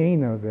the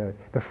pain of it.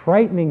 The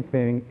frightening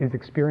thing is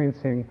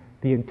experiencing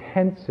the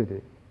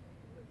intensity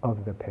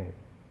of the pain.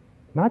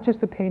 Not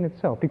just the pain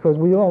itself, because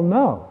we all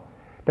know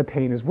the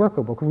pain is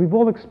workable, because we've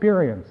all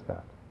experienced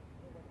that.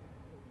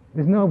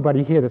 There's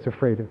nobody here that's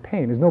afraid of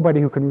pain. There's nobody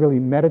who can really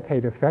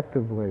meditate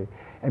effectively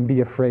and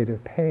be afraid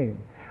of pain.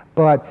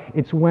 But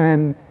it's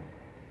when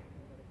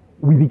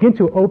we begin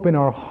to open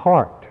our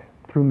heart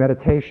through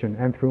meditation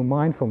and through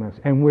mindfulness,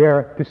 and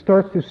where it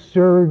starts to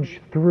surge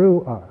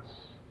through us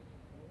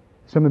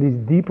some of these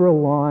deeper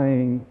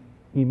lying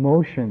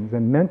emotions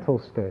and mental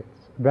states,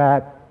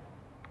 that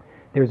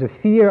there's a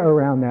fear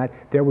around that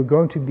we're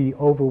going to be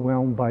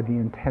overwhelmed by the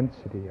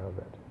intensity of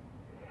it.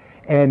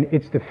 And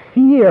it's the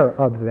fear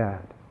of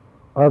that,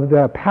 of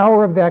the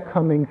power of that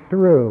coming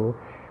through,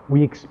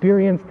 we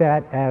experience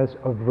that as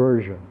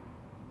aversion.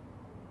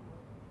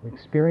 We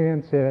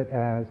experience it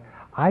as,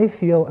 I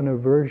feel an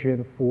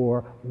aversion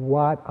for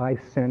what I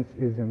sense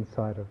is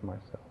inside of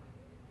myself.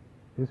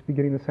 Is this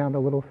beginning to sound a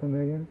little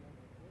familiar?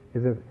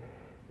 It's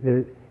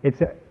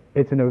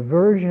an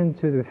aversion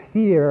to the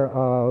fear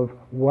of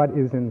what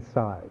is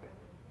inside,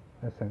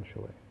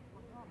 essentially.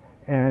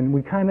 And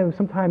we kind of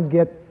sometimes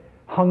get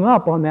hung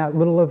up on that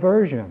little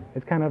aversion.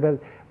 It's kind of a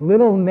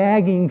little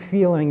nagging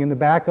feeling in the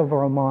back of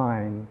our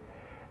mind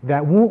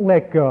that won't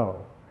let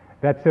go,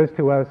 that says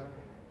to us,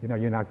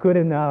 you're not good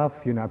enough,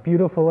 you're not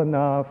beautiful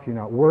enough, you're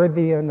not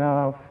worthy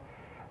enough,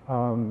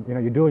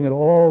 you're doing it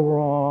all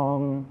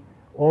wrong,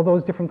 all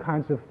those different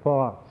kinds of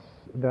thoughts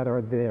that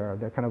are there,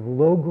 that kind of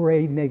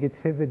low-grade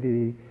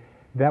negativity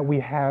that we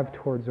have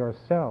towards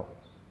ourselves,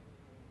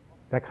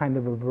 that kind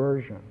of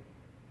aversion.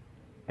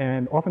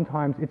 And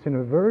oftentimes it's an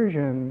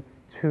aversion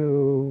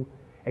to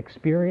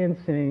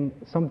experiencing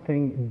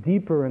something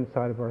deeper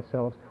inside of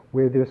ourselves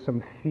where there's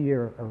some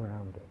fear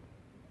around it.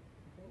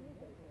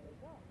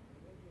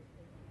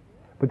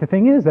 But the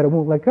thing is that it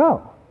won't let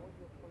go.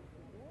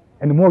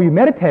 And the more you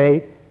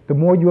meditate, the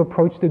more you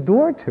approach the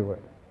door to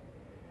it.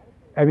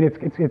 I mean,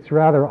 it's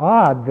rather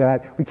odd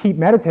that we keep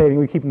meditating,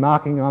 we keep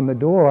knocking on the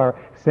door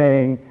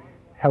saying,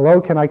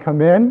 hello, can I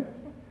come in?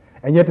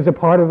 And yet there's a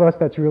part of us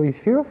that's really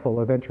fearful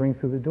of entering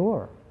through the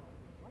door.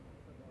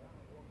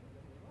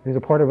 There's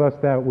a part of us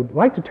that would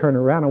like to turn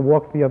around and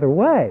walk the other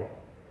way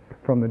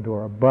from the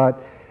door,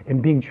 but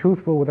in being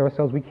truthful with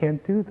ourselves, we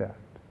can't do that.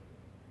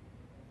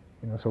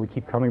 So we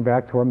keep coming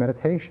back to our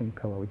meditation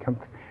pillow. We keep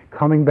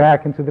coming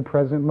back into the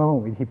present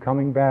moment. We keep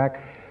coming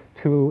back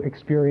to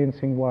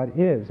experiencing what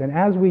is. And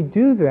as we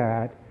do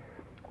that,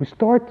 we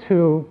start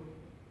to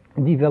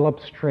develop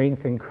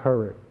strength and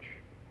courage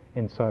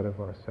inside of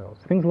ourselves.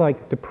 Things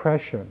like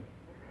depression,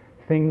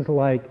 things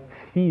like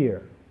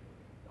fear,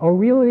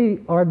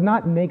 are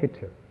not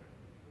negative.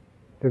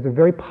 There's a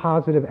very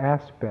positive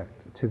aspect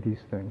to these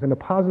things. And the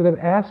positive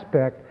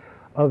aspect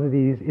of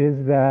these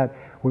is that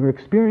when we're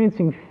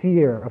experiencing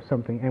fear of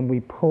something and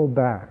we pull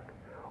back,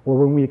 or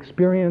when we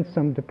experience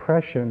some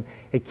depression,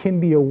 it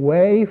can be a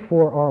way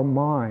for our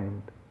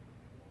mind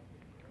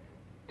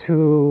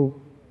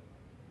to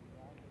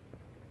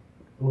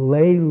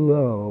lay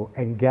low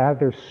and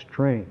gather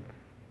strength.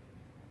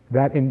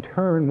 That in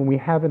turn, when we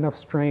have enough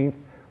strength,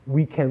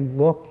 we can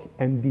look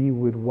and be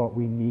with what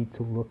we need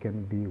to look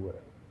and be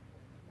with.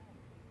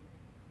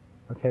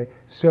 Okay?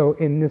 So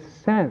in this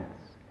sense,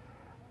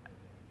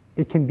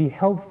 it can be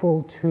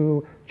helpful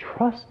to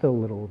trust a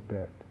little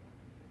bit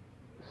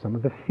some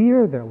of the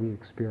fear that we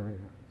experience,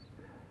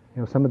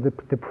 some of the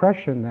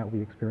depression that we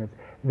experience.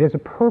 There's a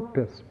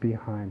purpose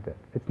behind it.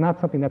 It's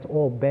not something that's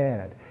all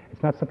bad.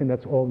 It's not something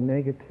that's all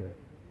negative.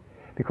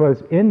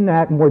 Because in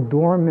that more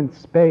dormant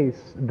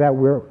space that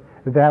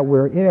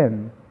we're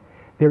in,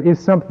 there is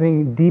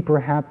something deeper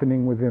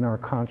happening within our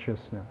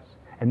consciousness.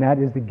 And that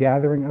is the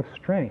gathering of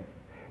strength,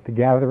 the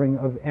gathering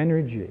of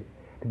energy,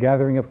 the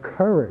gathering of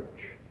courage,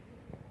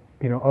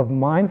 of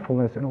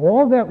mindfulness, and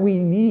all that we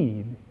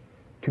need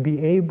to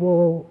be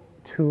able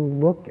to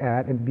look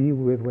at and be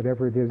with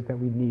whatever it is that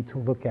we need to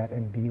look at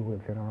and be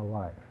with in our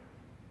life.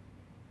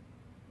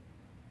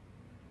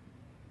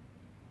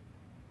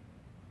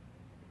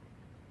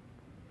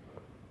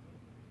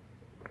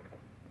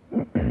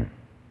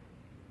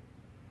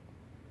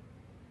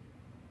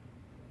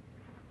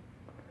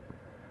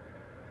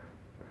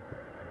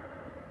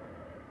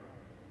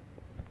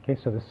 Okay,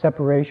 so the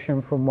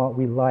separation from what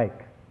we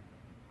like,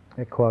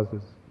 it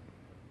causes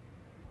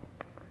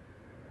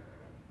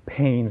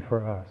pain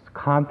for us.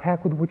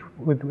 Contact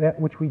with that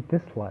which we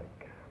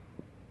dislike.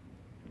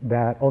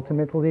 That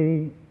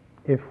ultimately,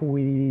 if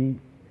we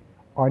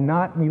are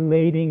not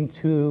relating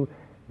to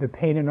the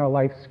pain in our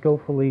life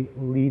skillfully,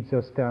 leads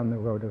us down the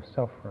road of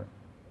suffering.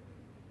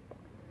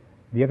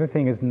 The other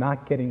thing is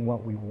not getting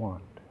what we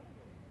want.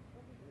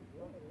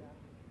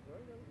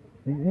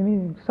 I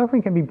mean,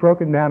 suffering can be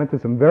broken down into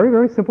some very,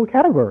 very simple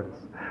categories.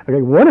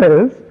 Okay, one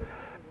is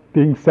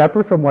being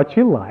separate from what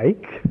you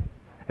like.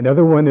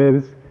 Another one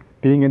is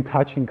being in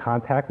touch and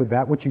contact with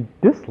that which you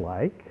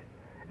dislike.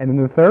 And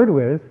then the third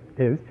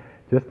is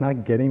just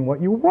not getting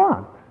what you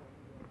want.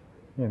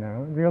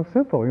 Real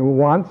simple. We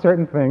want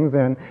certain things,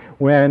 and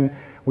when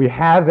we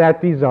have that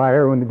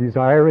desire, when the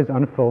desire is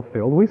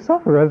unfulfilled, we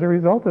suffer as a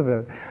result of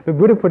it. The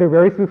Buddha put it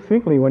very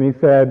succinctly when he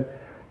said,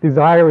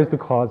 desire is the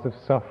cause of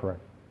suffering.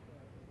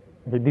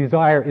 The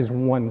desire is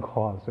one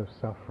cause of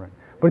suffering,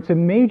 but it's a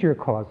major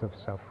cause of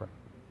suffering.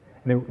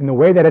 And the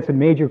way that it's a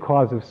major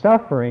cause of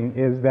suffering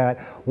is that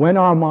when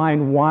our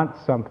mind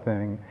wants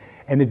something,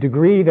 and the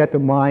degree that the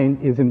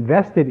mind is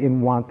invested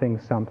in wanting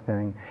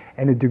something,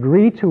 and the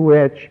degree to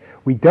which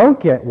we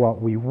don't get what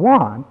we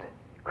want,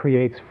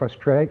 creates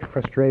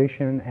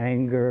frustration,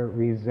 anger,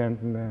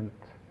 resentment,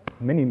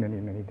 many, many,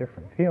 many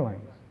different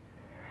feelings.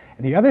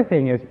 And the other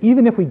thing is,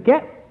 even if we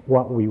get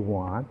what we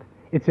want,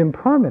 it's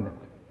impermanent.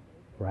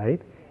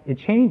 Right? It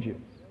changes.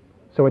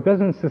 So it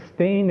doesn't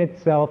sustain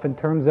itself in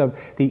terms of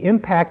the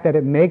impact that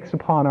it makes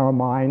upon our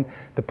mind,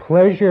 the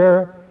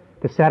pleasure,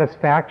 the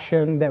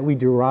satisfaction that we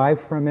derive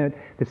from it,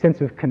 the sense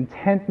of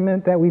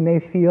contentment that we may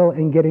feel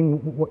in getting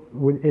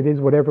what it is,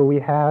 whatever we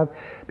have.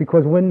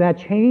 Because when that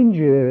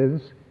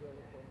changes,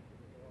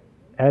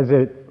 as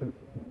it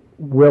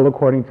will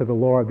according to the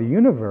law of the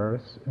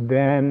universe,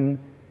 then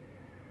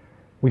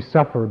we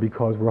suffer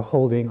because we're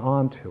holding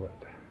on to it.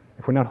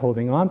 If we're not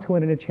holding on to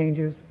it and it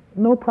changes,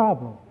 no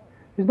problem.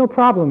 There's no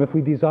problem if we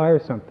desire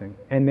something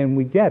and then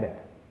we get it.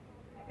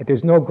 If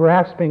there's no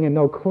grasping and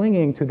no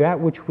clinging to that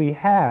which we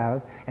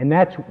have, and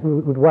that's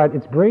what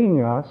it's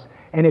bringing us,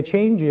 and it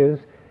changes,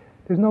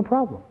 there's no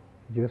problem.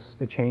 Just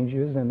it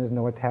changes and there's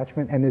no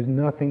attachment, and there's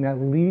nothing that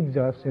leads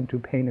us into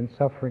pain and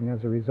suffering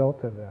as a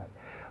result of that.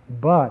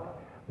 But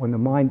when the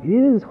mind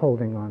is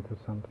holding on to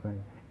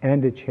something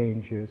and it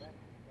changes,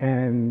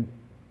 and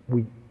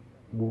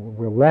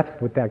we're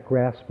left with that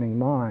grasping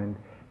mind,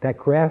 that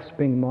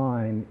grasping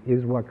mind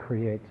is what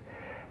creates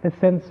the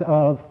sense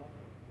of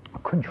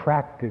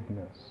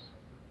contractedness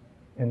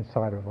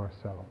inside of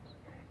ourselves,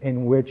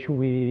 in which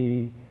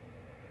we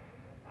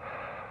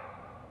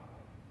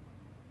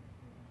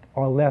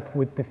are left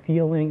with the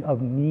feeling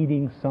of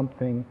needing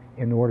something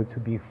in order to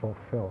be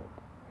fulfilled,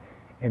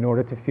 in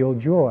order to feel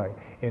joy,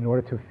 in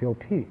order to feel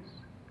peace.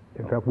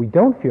 In fact, we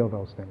don't feel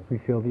those things. We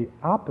feel the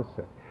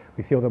opposite.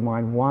 We feel the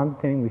mind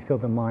wanting, we feel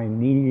the mind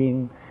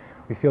needing,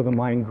 we feel the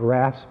mind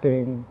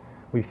grasping,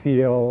 we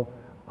feel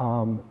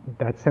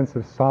that sense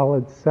of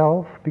solid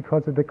self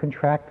because of the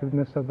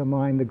contractedness of the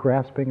mind, the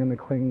grasping and the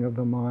clinging of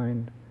the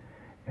mind,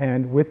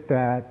 and with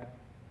that,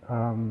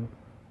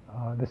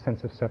 the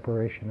sense of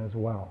separation as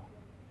well.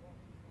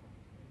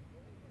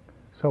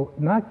 So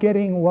not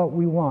getting what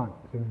we want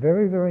is a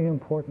very, very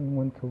important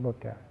one to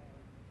look at.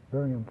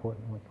 Very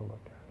important one to look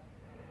at.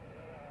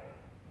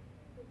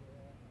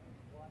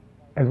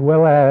 As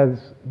well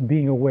as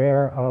being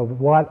aware of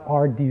what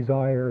our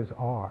desires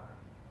are.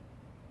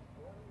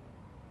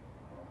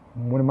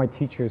 One of my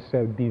teachers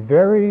said, be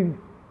very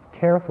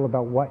careful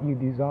about what you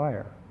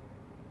desire,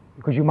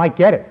 because you might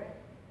get it,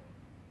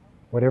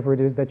 whatever it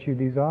is that you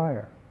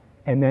desire.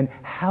 And then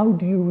how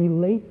do you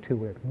relate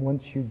to it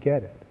once you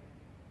get it?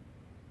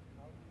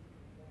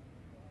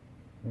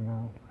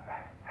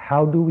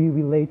 How do we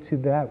relate to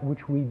that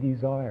which we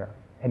desire?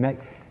 And that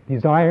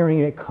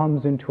desiring it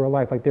comes into our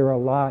life. Like there are a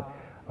lot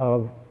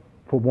of,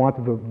 for want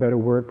of a better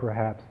word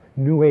perhaps,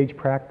 New Age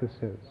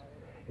practices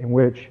in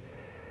which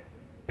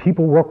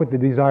people work with the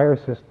desire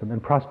system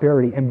and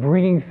prosperity and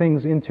bringing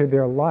things into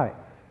their life.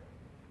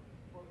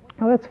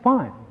 Now that's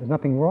fine. There's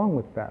nothing wrong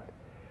with that.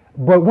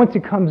 But once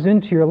it comes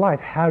into your life,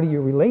 how do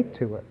you relate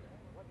to it?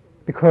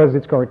 Because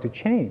it's going to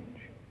change.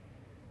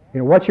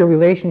 What's your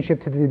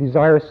relationship to the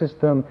desire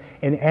system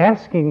in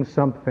asking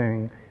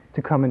something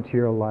to come into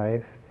your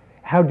life?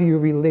 How do you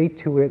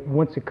relate to it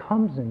once it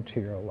comes into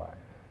your life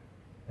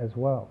as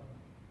well?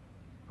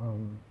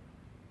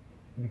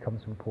 It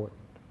becomes important.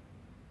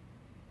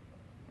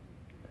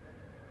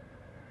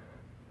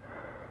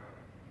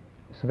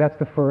 So that's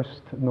the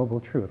first noble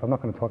truth. I'm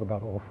not going to talk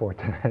about all four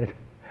tonight.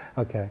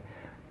 Okay.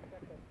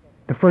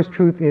 The first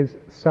truth is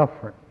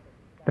suffering.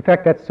 The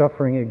fact that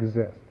suffering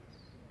exists.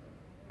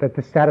 That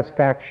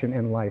dissatisfaction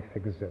in life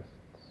exists.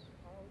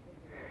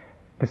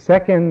 The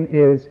second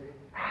is,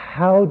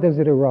 how does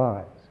it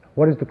arise?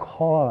 What is the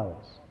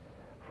cause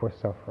for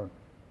suffering?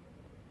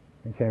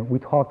 Okay, we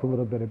talked a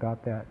little bit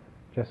about that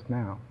just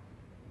now.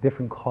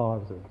 Different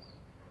causes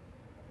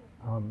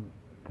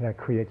that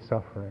create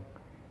suffering.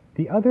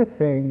 The other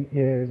thing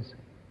is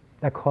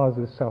that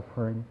causes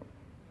suffering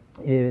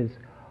is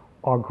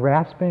our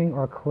grasping,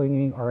 our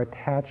clinging, our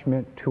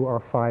attachment to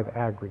our five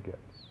aggregates.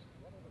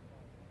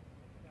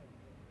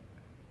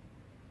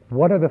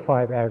 What are the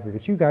five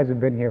aggregates? You guys have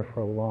been here for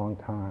a long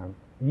time,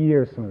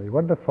 years some of you.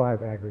 What are the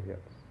five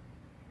aggregates?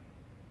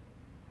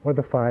 What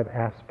are the five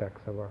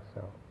aspects of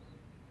ourselves?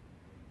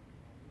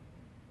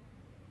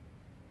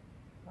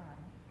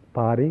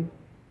 Body,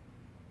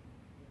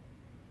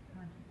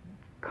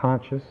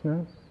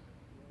 consciousness,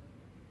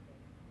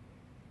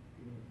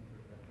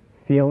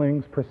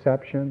 feelings,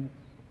 perceptions.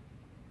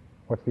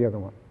 What's the other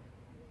one?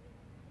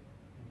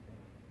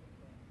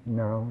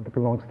 No, that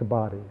belongs to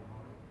body.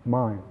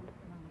 Mind.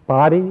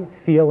 Body,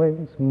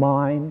 feelings,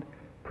 mind,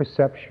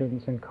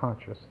 perceptions, and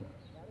consciousness.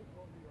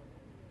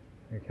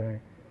 Okay?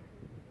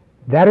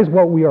 That is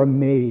what we are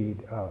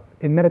made of.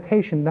 In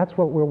meditation, that's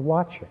what we're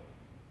watching.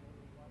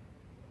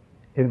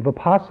 In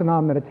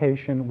Vipassana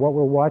meditation, what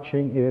we're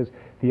watching is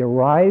the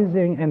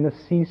arising and the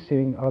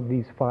ceasing of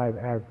these five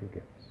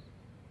aggregates.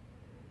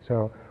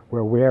 So we're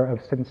aware of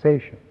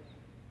sensations,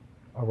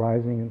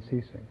 arising and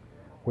ceasing.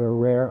 We're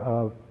aware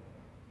of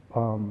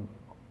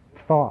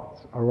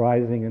thoughts,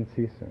 arising and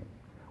ceasing.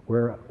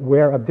 We're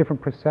aware of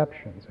different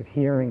perceptions, of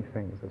hearing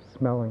things, of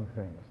smelling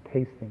things,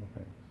 tasting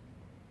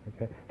things.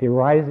 Okay? The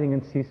arising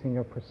and ceasing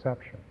of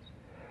perceptions.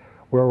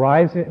 We're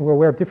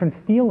aware of different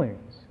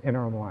feelings in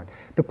our mind.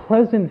 The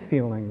pleasant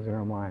feelings in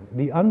our mind,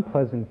 the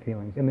unpleasant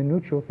feelings, and the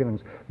neutral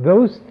feelings.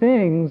 Those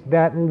things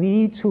that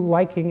lead to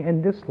liking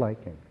and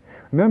disliking.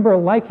 Remember,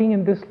 liking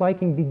and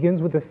disliking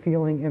begins with a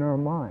feeling in our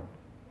mind.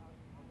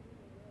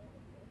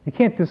 You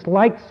can't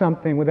dislike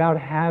something without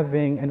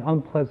having an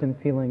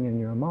unpleasant feeling in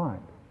your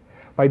mind.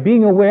 By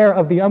being aware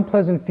of the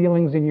unpleasant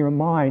feelings in your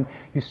mind,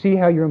 you see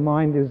how your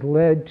mind is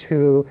led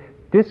to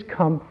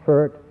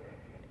discomfort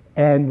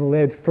and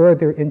led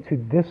further into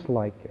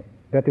disliking.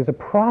 That there's a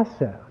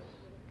process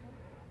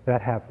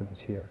that happens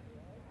here.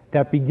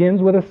 That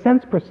begins with a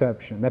sense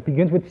perception. That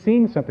begins with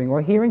seeing something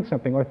or hearing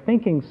something or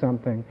thinking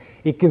something.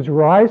 It gives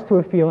rise to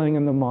a feeling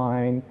in the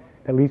mind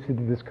that leads to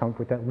the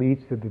discomfort, that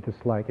leads to the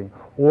disliking.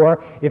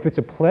 Or if it's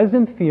a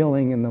pleasant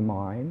feeling in the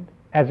mind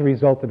as a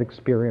result of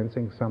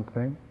experiencing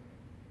something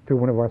through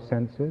one of our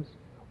senses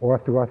or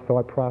through our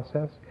thought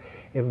process,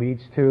 it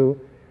leads to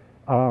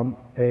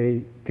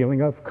a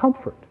feeling of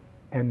comfort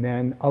and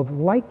then of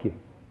liking.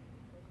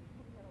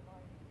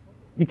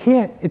 You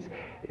can't,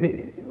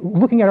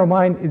 looking at our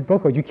mind is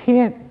both ways. You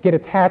can't get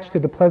attached to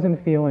the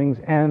pleasant feelings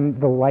and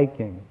the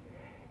liking.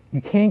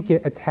 You can't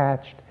get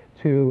attached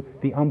to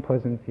the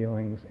unpleasant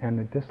feelings and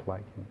the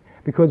disliking,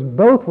 because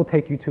both will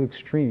take you to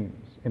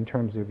extremes in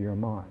terms of your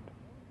mind.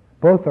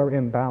 Both are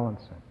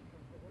imbalancing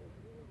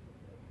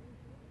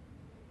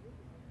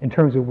in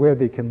terms of where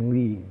they can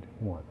lead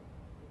one.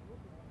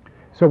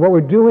 So what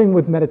we're doing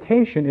with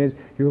meditation is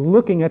you're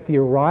looking at the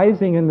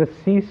arising and the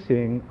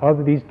ceasing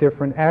of these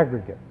different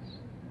aggregates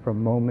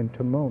from moment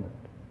to moment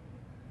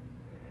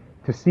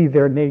to see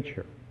their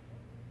nature.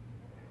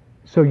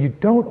 So you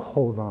don't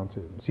hold on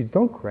to them. So you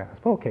don't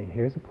grasp. Okay,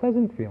 here's a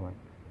pleasant feeling.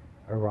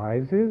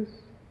 Arises,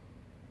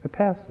 it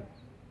passes.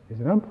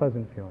 Here's an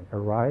unpleasant feeling.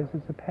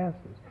 Arises, it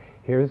passes.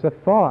 Here's a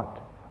thought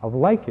of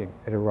liking.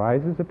 It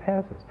arises, it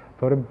passes.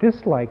 Thought of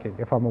disliking.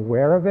 If I'm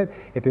aware of it,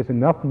 if there's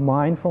enough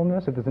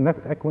mindfulness, if there's enough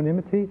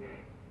equanimity,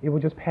 it will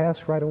just pass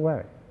right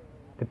away,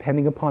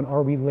 depending upon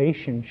our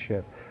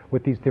relationship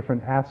with these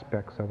different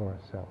aspects of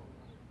ourselves.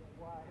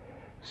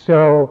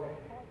 So,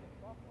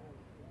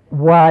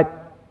 what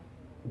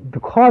the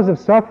cause of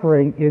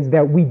suffering is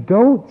that we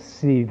don't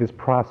see this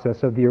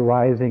process of the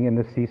arising and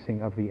the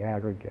ceasing of the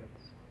aggregates.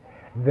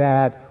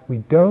 That we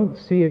don't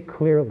see it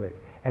clearly.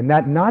 And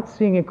that not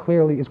seeing it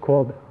clearly is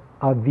called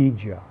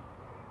avidya.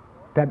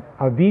 That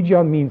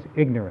avidya means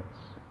ignorance.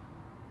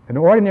 And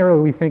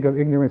ordinarily we think of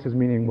ignorance as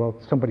meaning, well,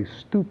 somebody's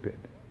stupid,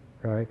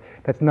 right?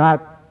 That's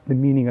not the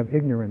meaning of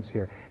ignorance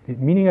here. The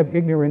meaning of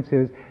ignorance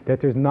is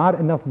that there's not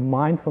enough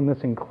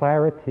mindfulness and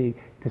clarity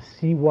to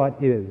see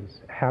what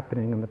is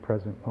happening in the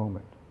present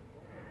moment.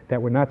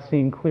 That we're not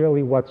seeing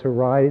clearly what's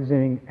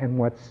arising and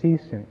what's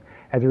ceasing.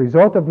 As a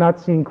result of not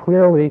seeing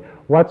clearly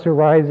what's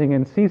arising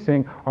and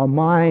ceasing, our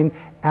mind,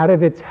 out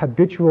of its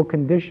habitual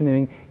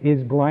conditioning,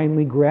 is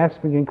blindly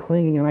grasping and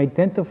clinging and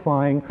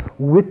identifying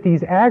with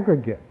these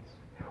aggregates,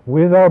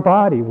 with our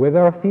body, with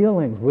our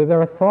feelings, with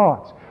our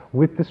thoughts,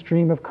 with the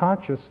stream of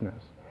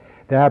consciousness.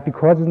 That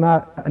because there's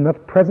not enough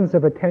presence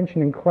of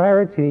attention and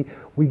clarity,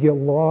 we get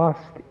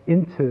lost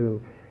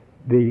into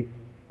the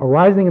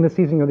arising and the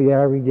ceasing of the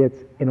aggregates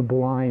in a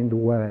blind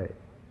way.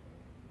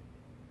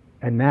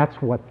 And that's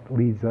what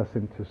leads us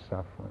into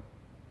suffering.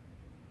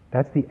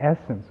 That's the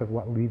essence of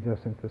what leads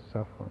us into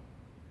suffering,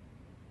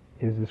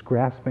 is this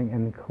grasping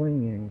and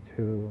clinging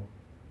to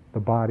the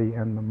body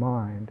and the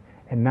mind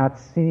and not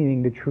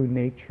seeing the true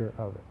nature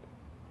of it,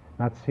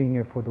 not seeing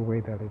it for the way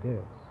that it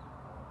is.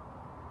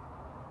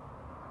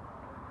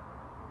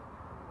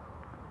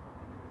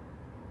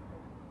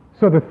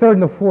 So the third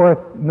and the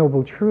fourth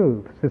noble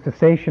truths, the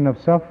cessation of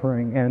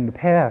suffering and the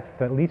path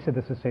that leads to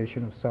the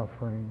cessation of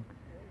suffering,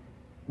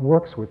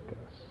 works with this.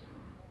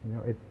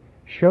 It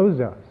shows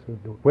us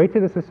the way to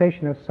the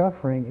cessation of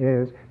suffering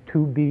is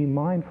to be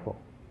mindful.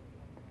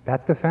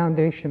 That's the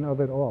foundation of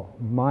it all,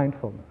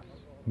 mindfulness.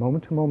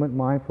 Moment-to-moment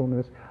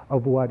mindfulness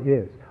of what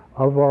is,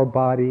 of our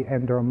body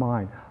and our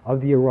mind, of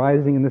the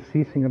arising and the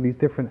ceasing of these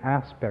different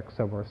aspects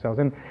of ourselves.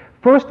 And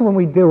first when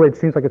we do it, it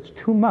seems like it's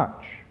too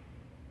much.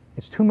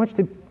 It's too much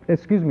to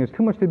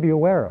be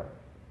aware of.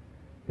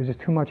 There's just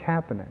too much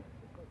happening.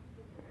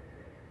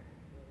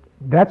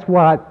 That's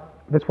why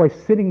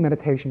sitting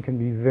meditation can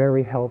be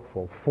very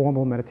helpful.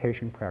 Formal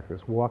meditation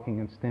practice, walking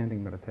and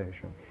standing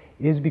meditation,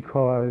 is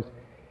because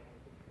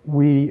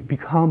we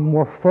become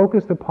more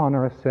focused upon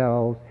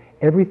ourselves.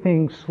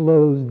 Everything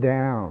slows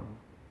down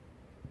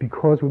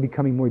because we're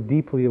becoming more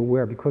deeply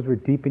aware, because we're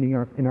deepening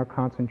in our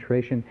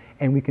concentration,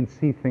 and we can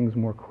see things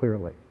more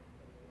clearly.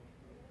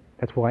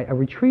 That's why a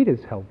retreat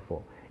is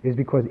helpful, is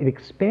because it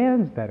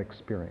expands that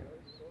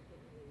experience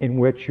in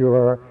which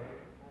you're,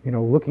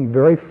 looking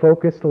very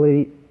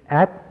focusedly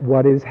at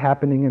what is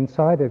happening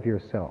inside of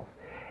yourself,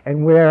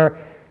 and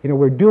where,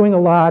 we're doing a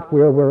lot,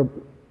 where we're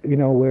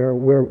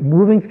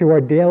moving through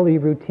our daily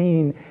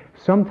routine.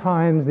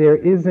 Sometimes there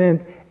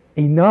isn't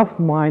enough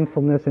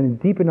mindfulness and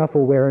deep enough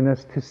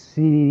awareness to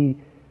see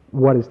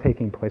what is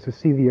taking place, to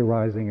see the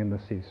arising and the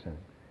ceasing,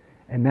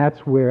 and that's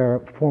where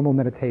formal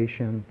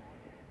meditation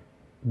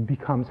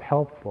becomes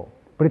helpful.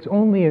 But it's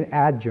only an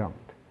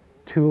adjunct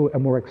to a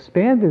more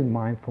expanded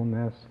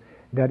mindfulness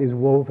that is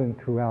woven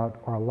throughout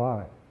our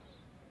lives.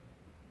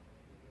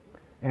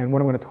 And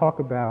what I'm going to talk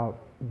about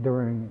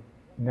during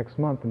next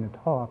month in the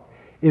talk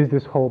is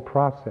this whole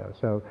process.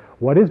 So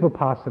what is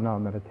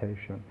Vipassana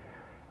meditation?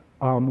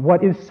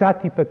 What is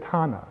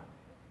Satipatthana?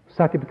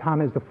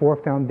 Satipatthana is the four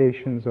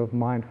foundations of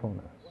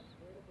mindfulness.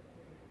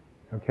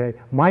 Okay,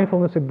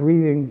 mindfulness of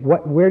breathing,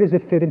 where does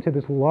it fit into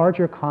this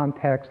larger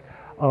context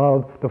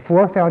of the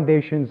four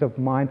foundations of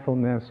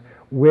mindfulness,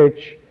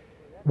 which,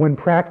 when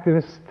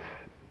practiced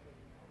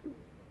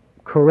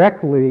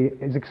correctly,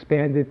 is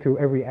expanded through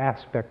every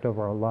aspect of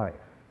our life?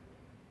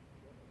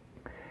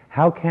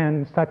 How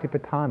can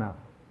Satipatthana,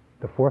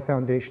 the four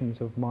foundations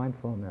of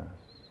mindfulness,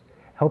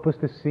 help us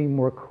to see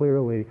more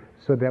clearly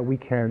so that we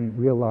can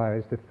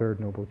realize the third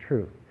noble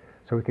truth,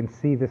 so we can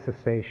see the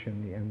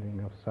cessation, the ending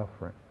of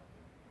suffering?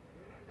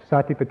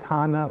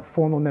 Satipatthana,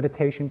 formal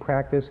meditation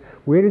practice,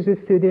 where does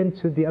it fit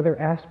into the other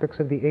aspects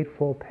of the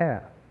Eightfold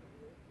Path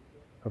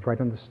of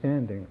right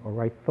understanding, or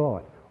right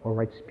thought, or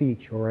right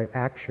speech, or right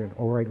action,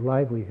 or right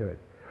livelihood?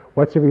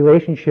 What's the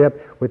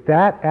relationship with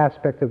that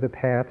aspect of the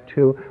path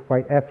to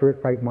right effort,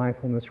 right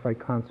mindfulness, right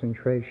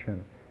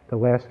concentration? The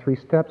last three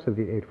steps of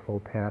the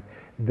Eightfold Path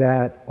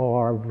that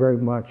are very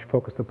much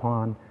focused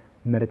upon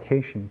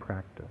meditation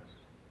practice.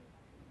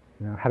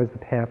 How does the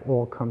path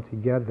all come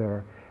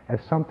together as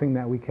something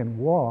that we can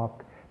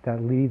walk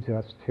that leads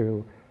us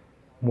to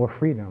more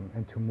freedom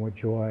and to more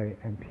joy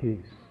and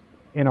peace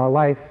in our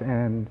life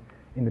and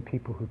in the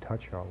people who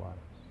touch our lives?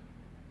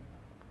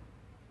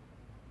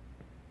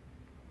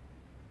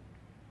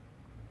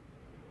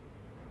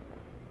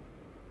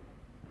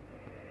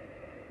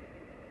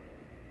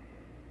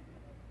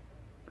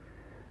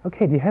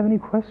 Okay, do you have any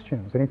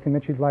questions? Anything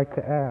that you'd like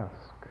to ask?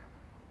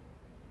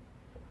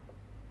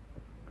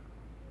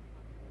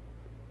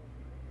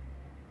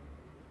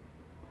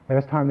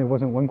 Last time there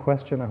wasn't one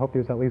question. I hope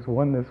there's at least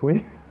one this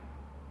week.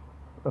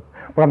 Well,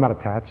 I'm not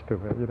attached to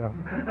it, Yeah,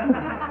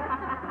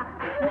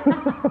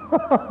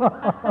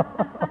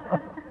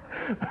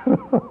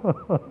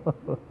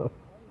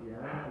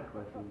 I have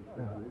questions.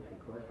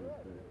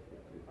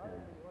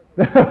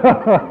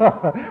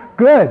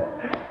 Good.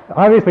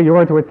 Obviously, you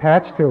weren't too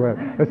attached to it.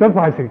 And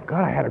sometimes I think,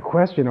 God, I had a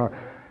question. Or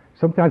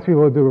sometimes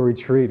people will do a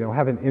retreat and will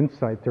have an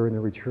insight during the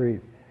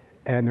retreat.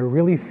 And they're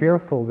really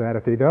fearful that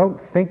if they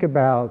don't think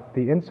about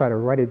the insight or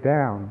write it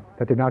down,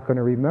 that they're not going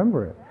to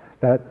remember it.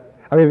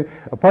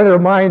 A part of their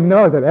mind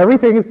knows that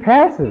everything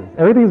passes.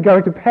 Everything is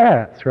going to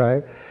pass,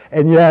 right?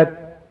 And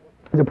yet,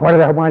 there's a part of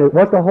that mind that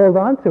wants to hold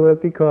on to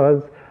it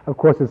because, of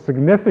course, it's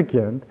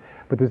significant,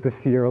 but there's the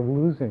fear of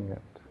losing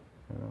it.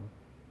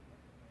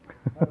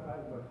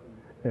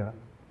 Yeah.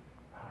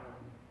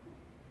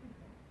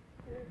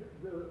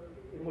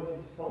 In what you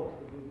just told us,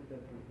 the Buddhist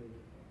essence is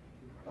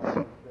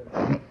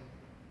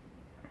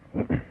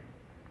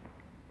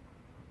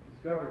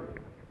discovery,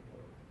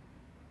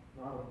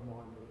 not of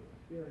mind but of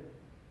experience.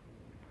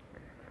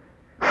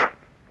 As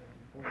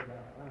you pointed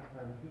out last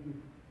time, he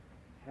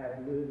had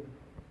lived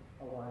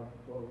a life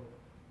both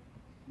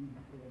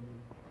steeped in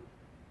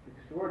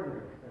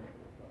extraordinary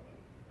sensual touches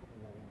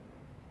and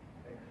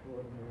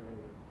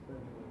extraordinary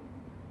sensual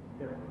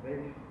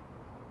deprivation.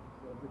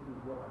 So this is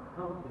what I've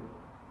come to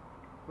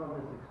from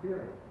this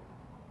experience.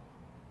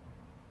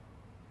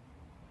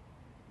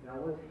 Now,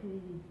 was he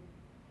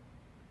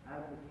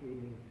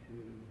advocating to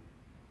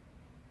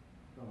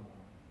someone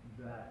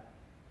that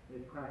they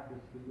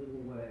practice the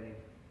middle way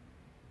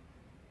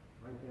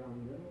right down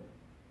the middle,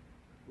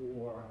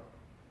 or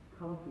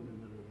come to the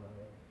middle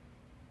way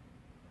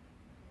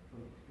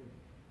from extreme?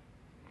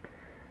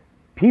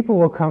 People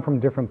will come from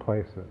different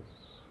places.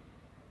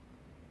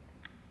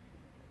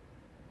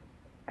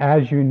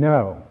 As you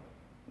know,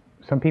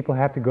 some people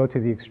have to go to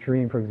the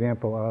extreme, for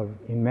example, of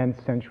immense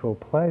sensual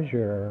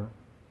pleasure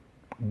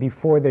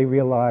before they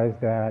realize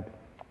that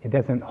it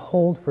doesn't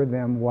hold for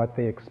them what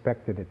they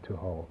expected it to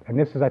hold. And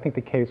this is, I think,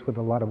 the case with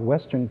a lot of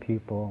Western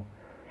people.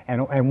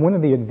 And one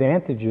of the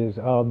advantages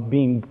of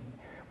being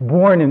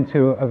born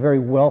into a very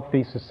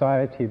wealthy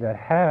society that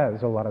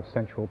has a lot of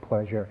sensual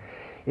pleasure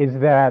is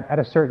that at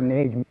a certain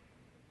age,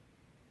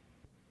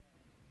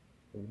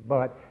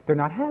 but they're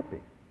not happy.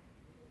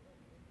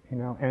 You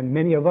know, and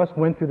many of us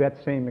went through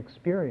that same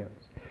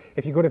experience.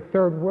 If you go to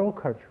third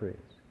world countries,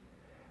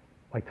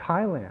 like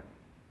Thailand,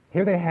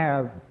 here they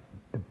have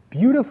the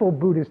beautiful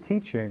Buddhist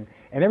teaching,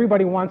 and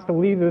everybody wants to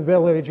leave the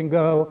village and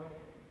go,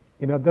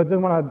 you know,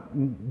 doesn't want to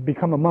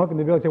become a monk in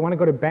the village. They want to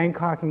go to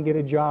Bangkok and get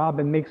a job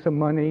and make some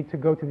money to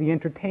go to the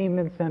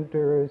entertainment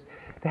centers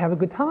to have a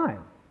good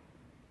time.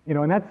 You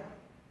know, and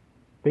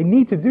they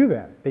need to do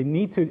that. They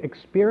need to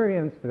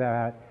experience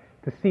that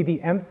to see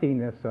the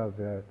emptiness of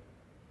it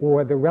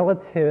or the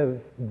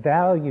relative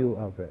value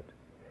of it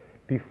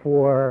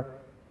before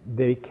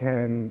they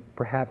can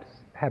perhaps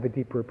have a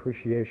deeper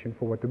appreciation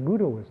for what the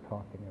Buddha was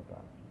talking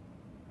about.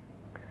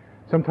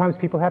 Sometimes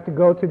people have to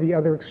go to the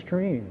other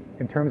extreme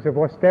in terms of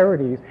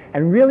austerities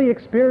and really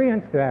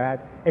experience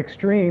that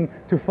extreme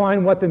to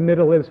find what the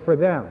middle is for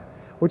them,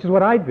 which is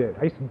what I did.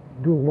 I used to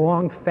do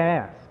long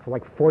fasts for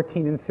like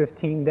 14 and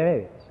 15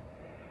 days.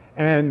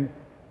 And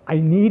I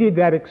needed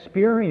that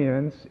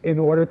experience in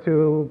order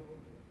to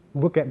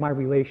look at my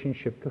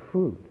relationship to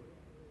food.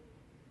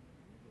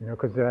 You know,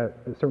 because at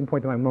a certain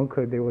point in my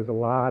monkhood, there was a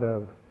lot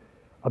of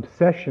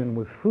obsession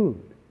with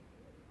food.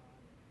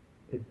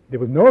 There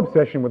was no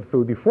obsession with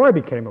food before I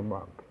became a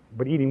monk,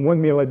 but eating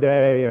one meal a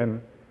day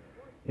and,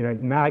 you know,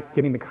 not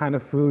getting the kind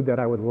of food that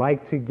I would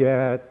like to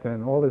get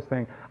and all this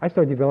thing. I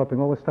started developing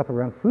all this stuff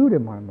around food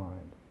in my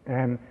mind.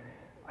 And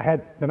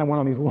then I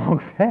went on these long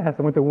fasts.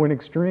 I went to one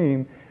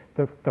extreme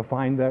to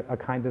find a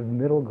kind of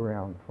middle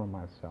ground for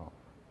myself.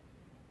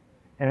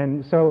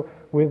 And so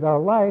with our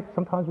life,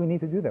 sometimes we need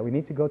to do that. We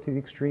need to go to the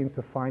extremes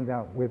to find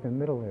out where the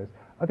middle is.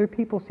 Other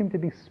people seem to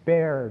be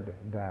spared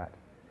that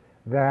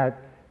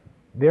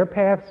their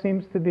path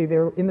seems to be,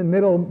 they're in the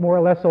middle more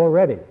or less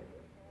already.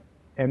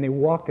 And they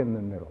walk in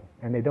the middle.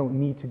 And they don't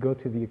need to go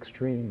to the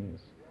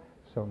extremes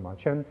so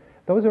much. And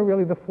those are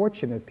really the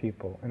fortunate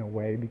people, in a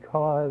way,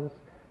 because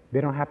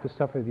they don't have to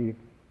suffer the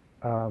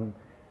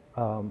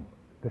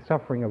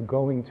suffering of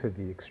going to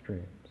the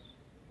extremes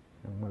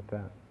and what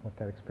that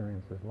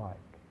experience is like.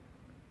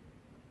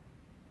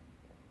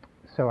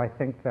 So I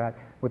think that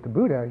with the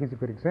Buddha, he's a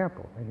good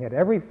example. And he had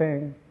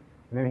everything,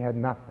 and then he had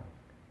nothing.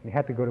 And he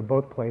had to go to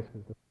both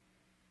places.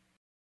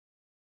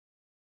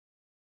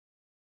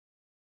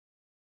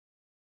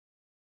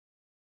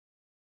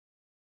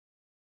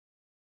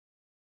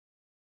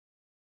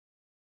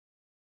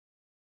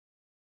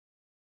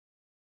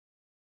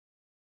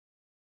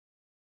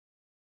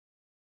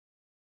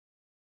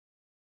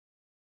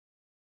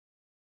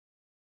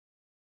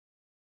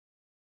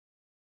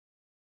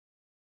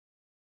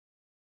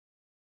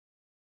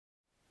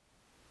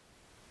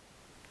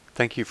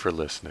 Thank you for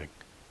listening.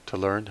 To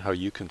learn how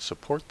you can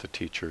support the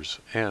teachers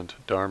and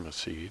Dharma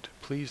Seed,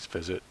 please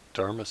visit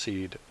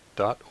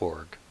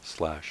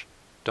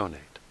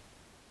dharmaseed.org/donate.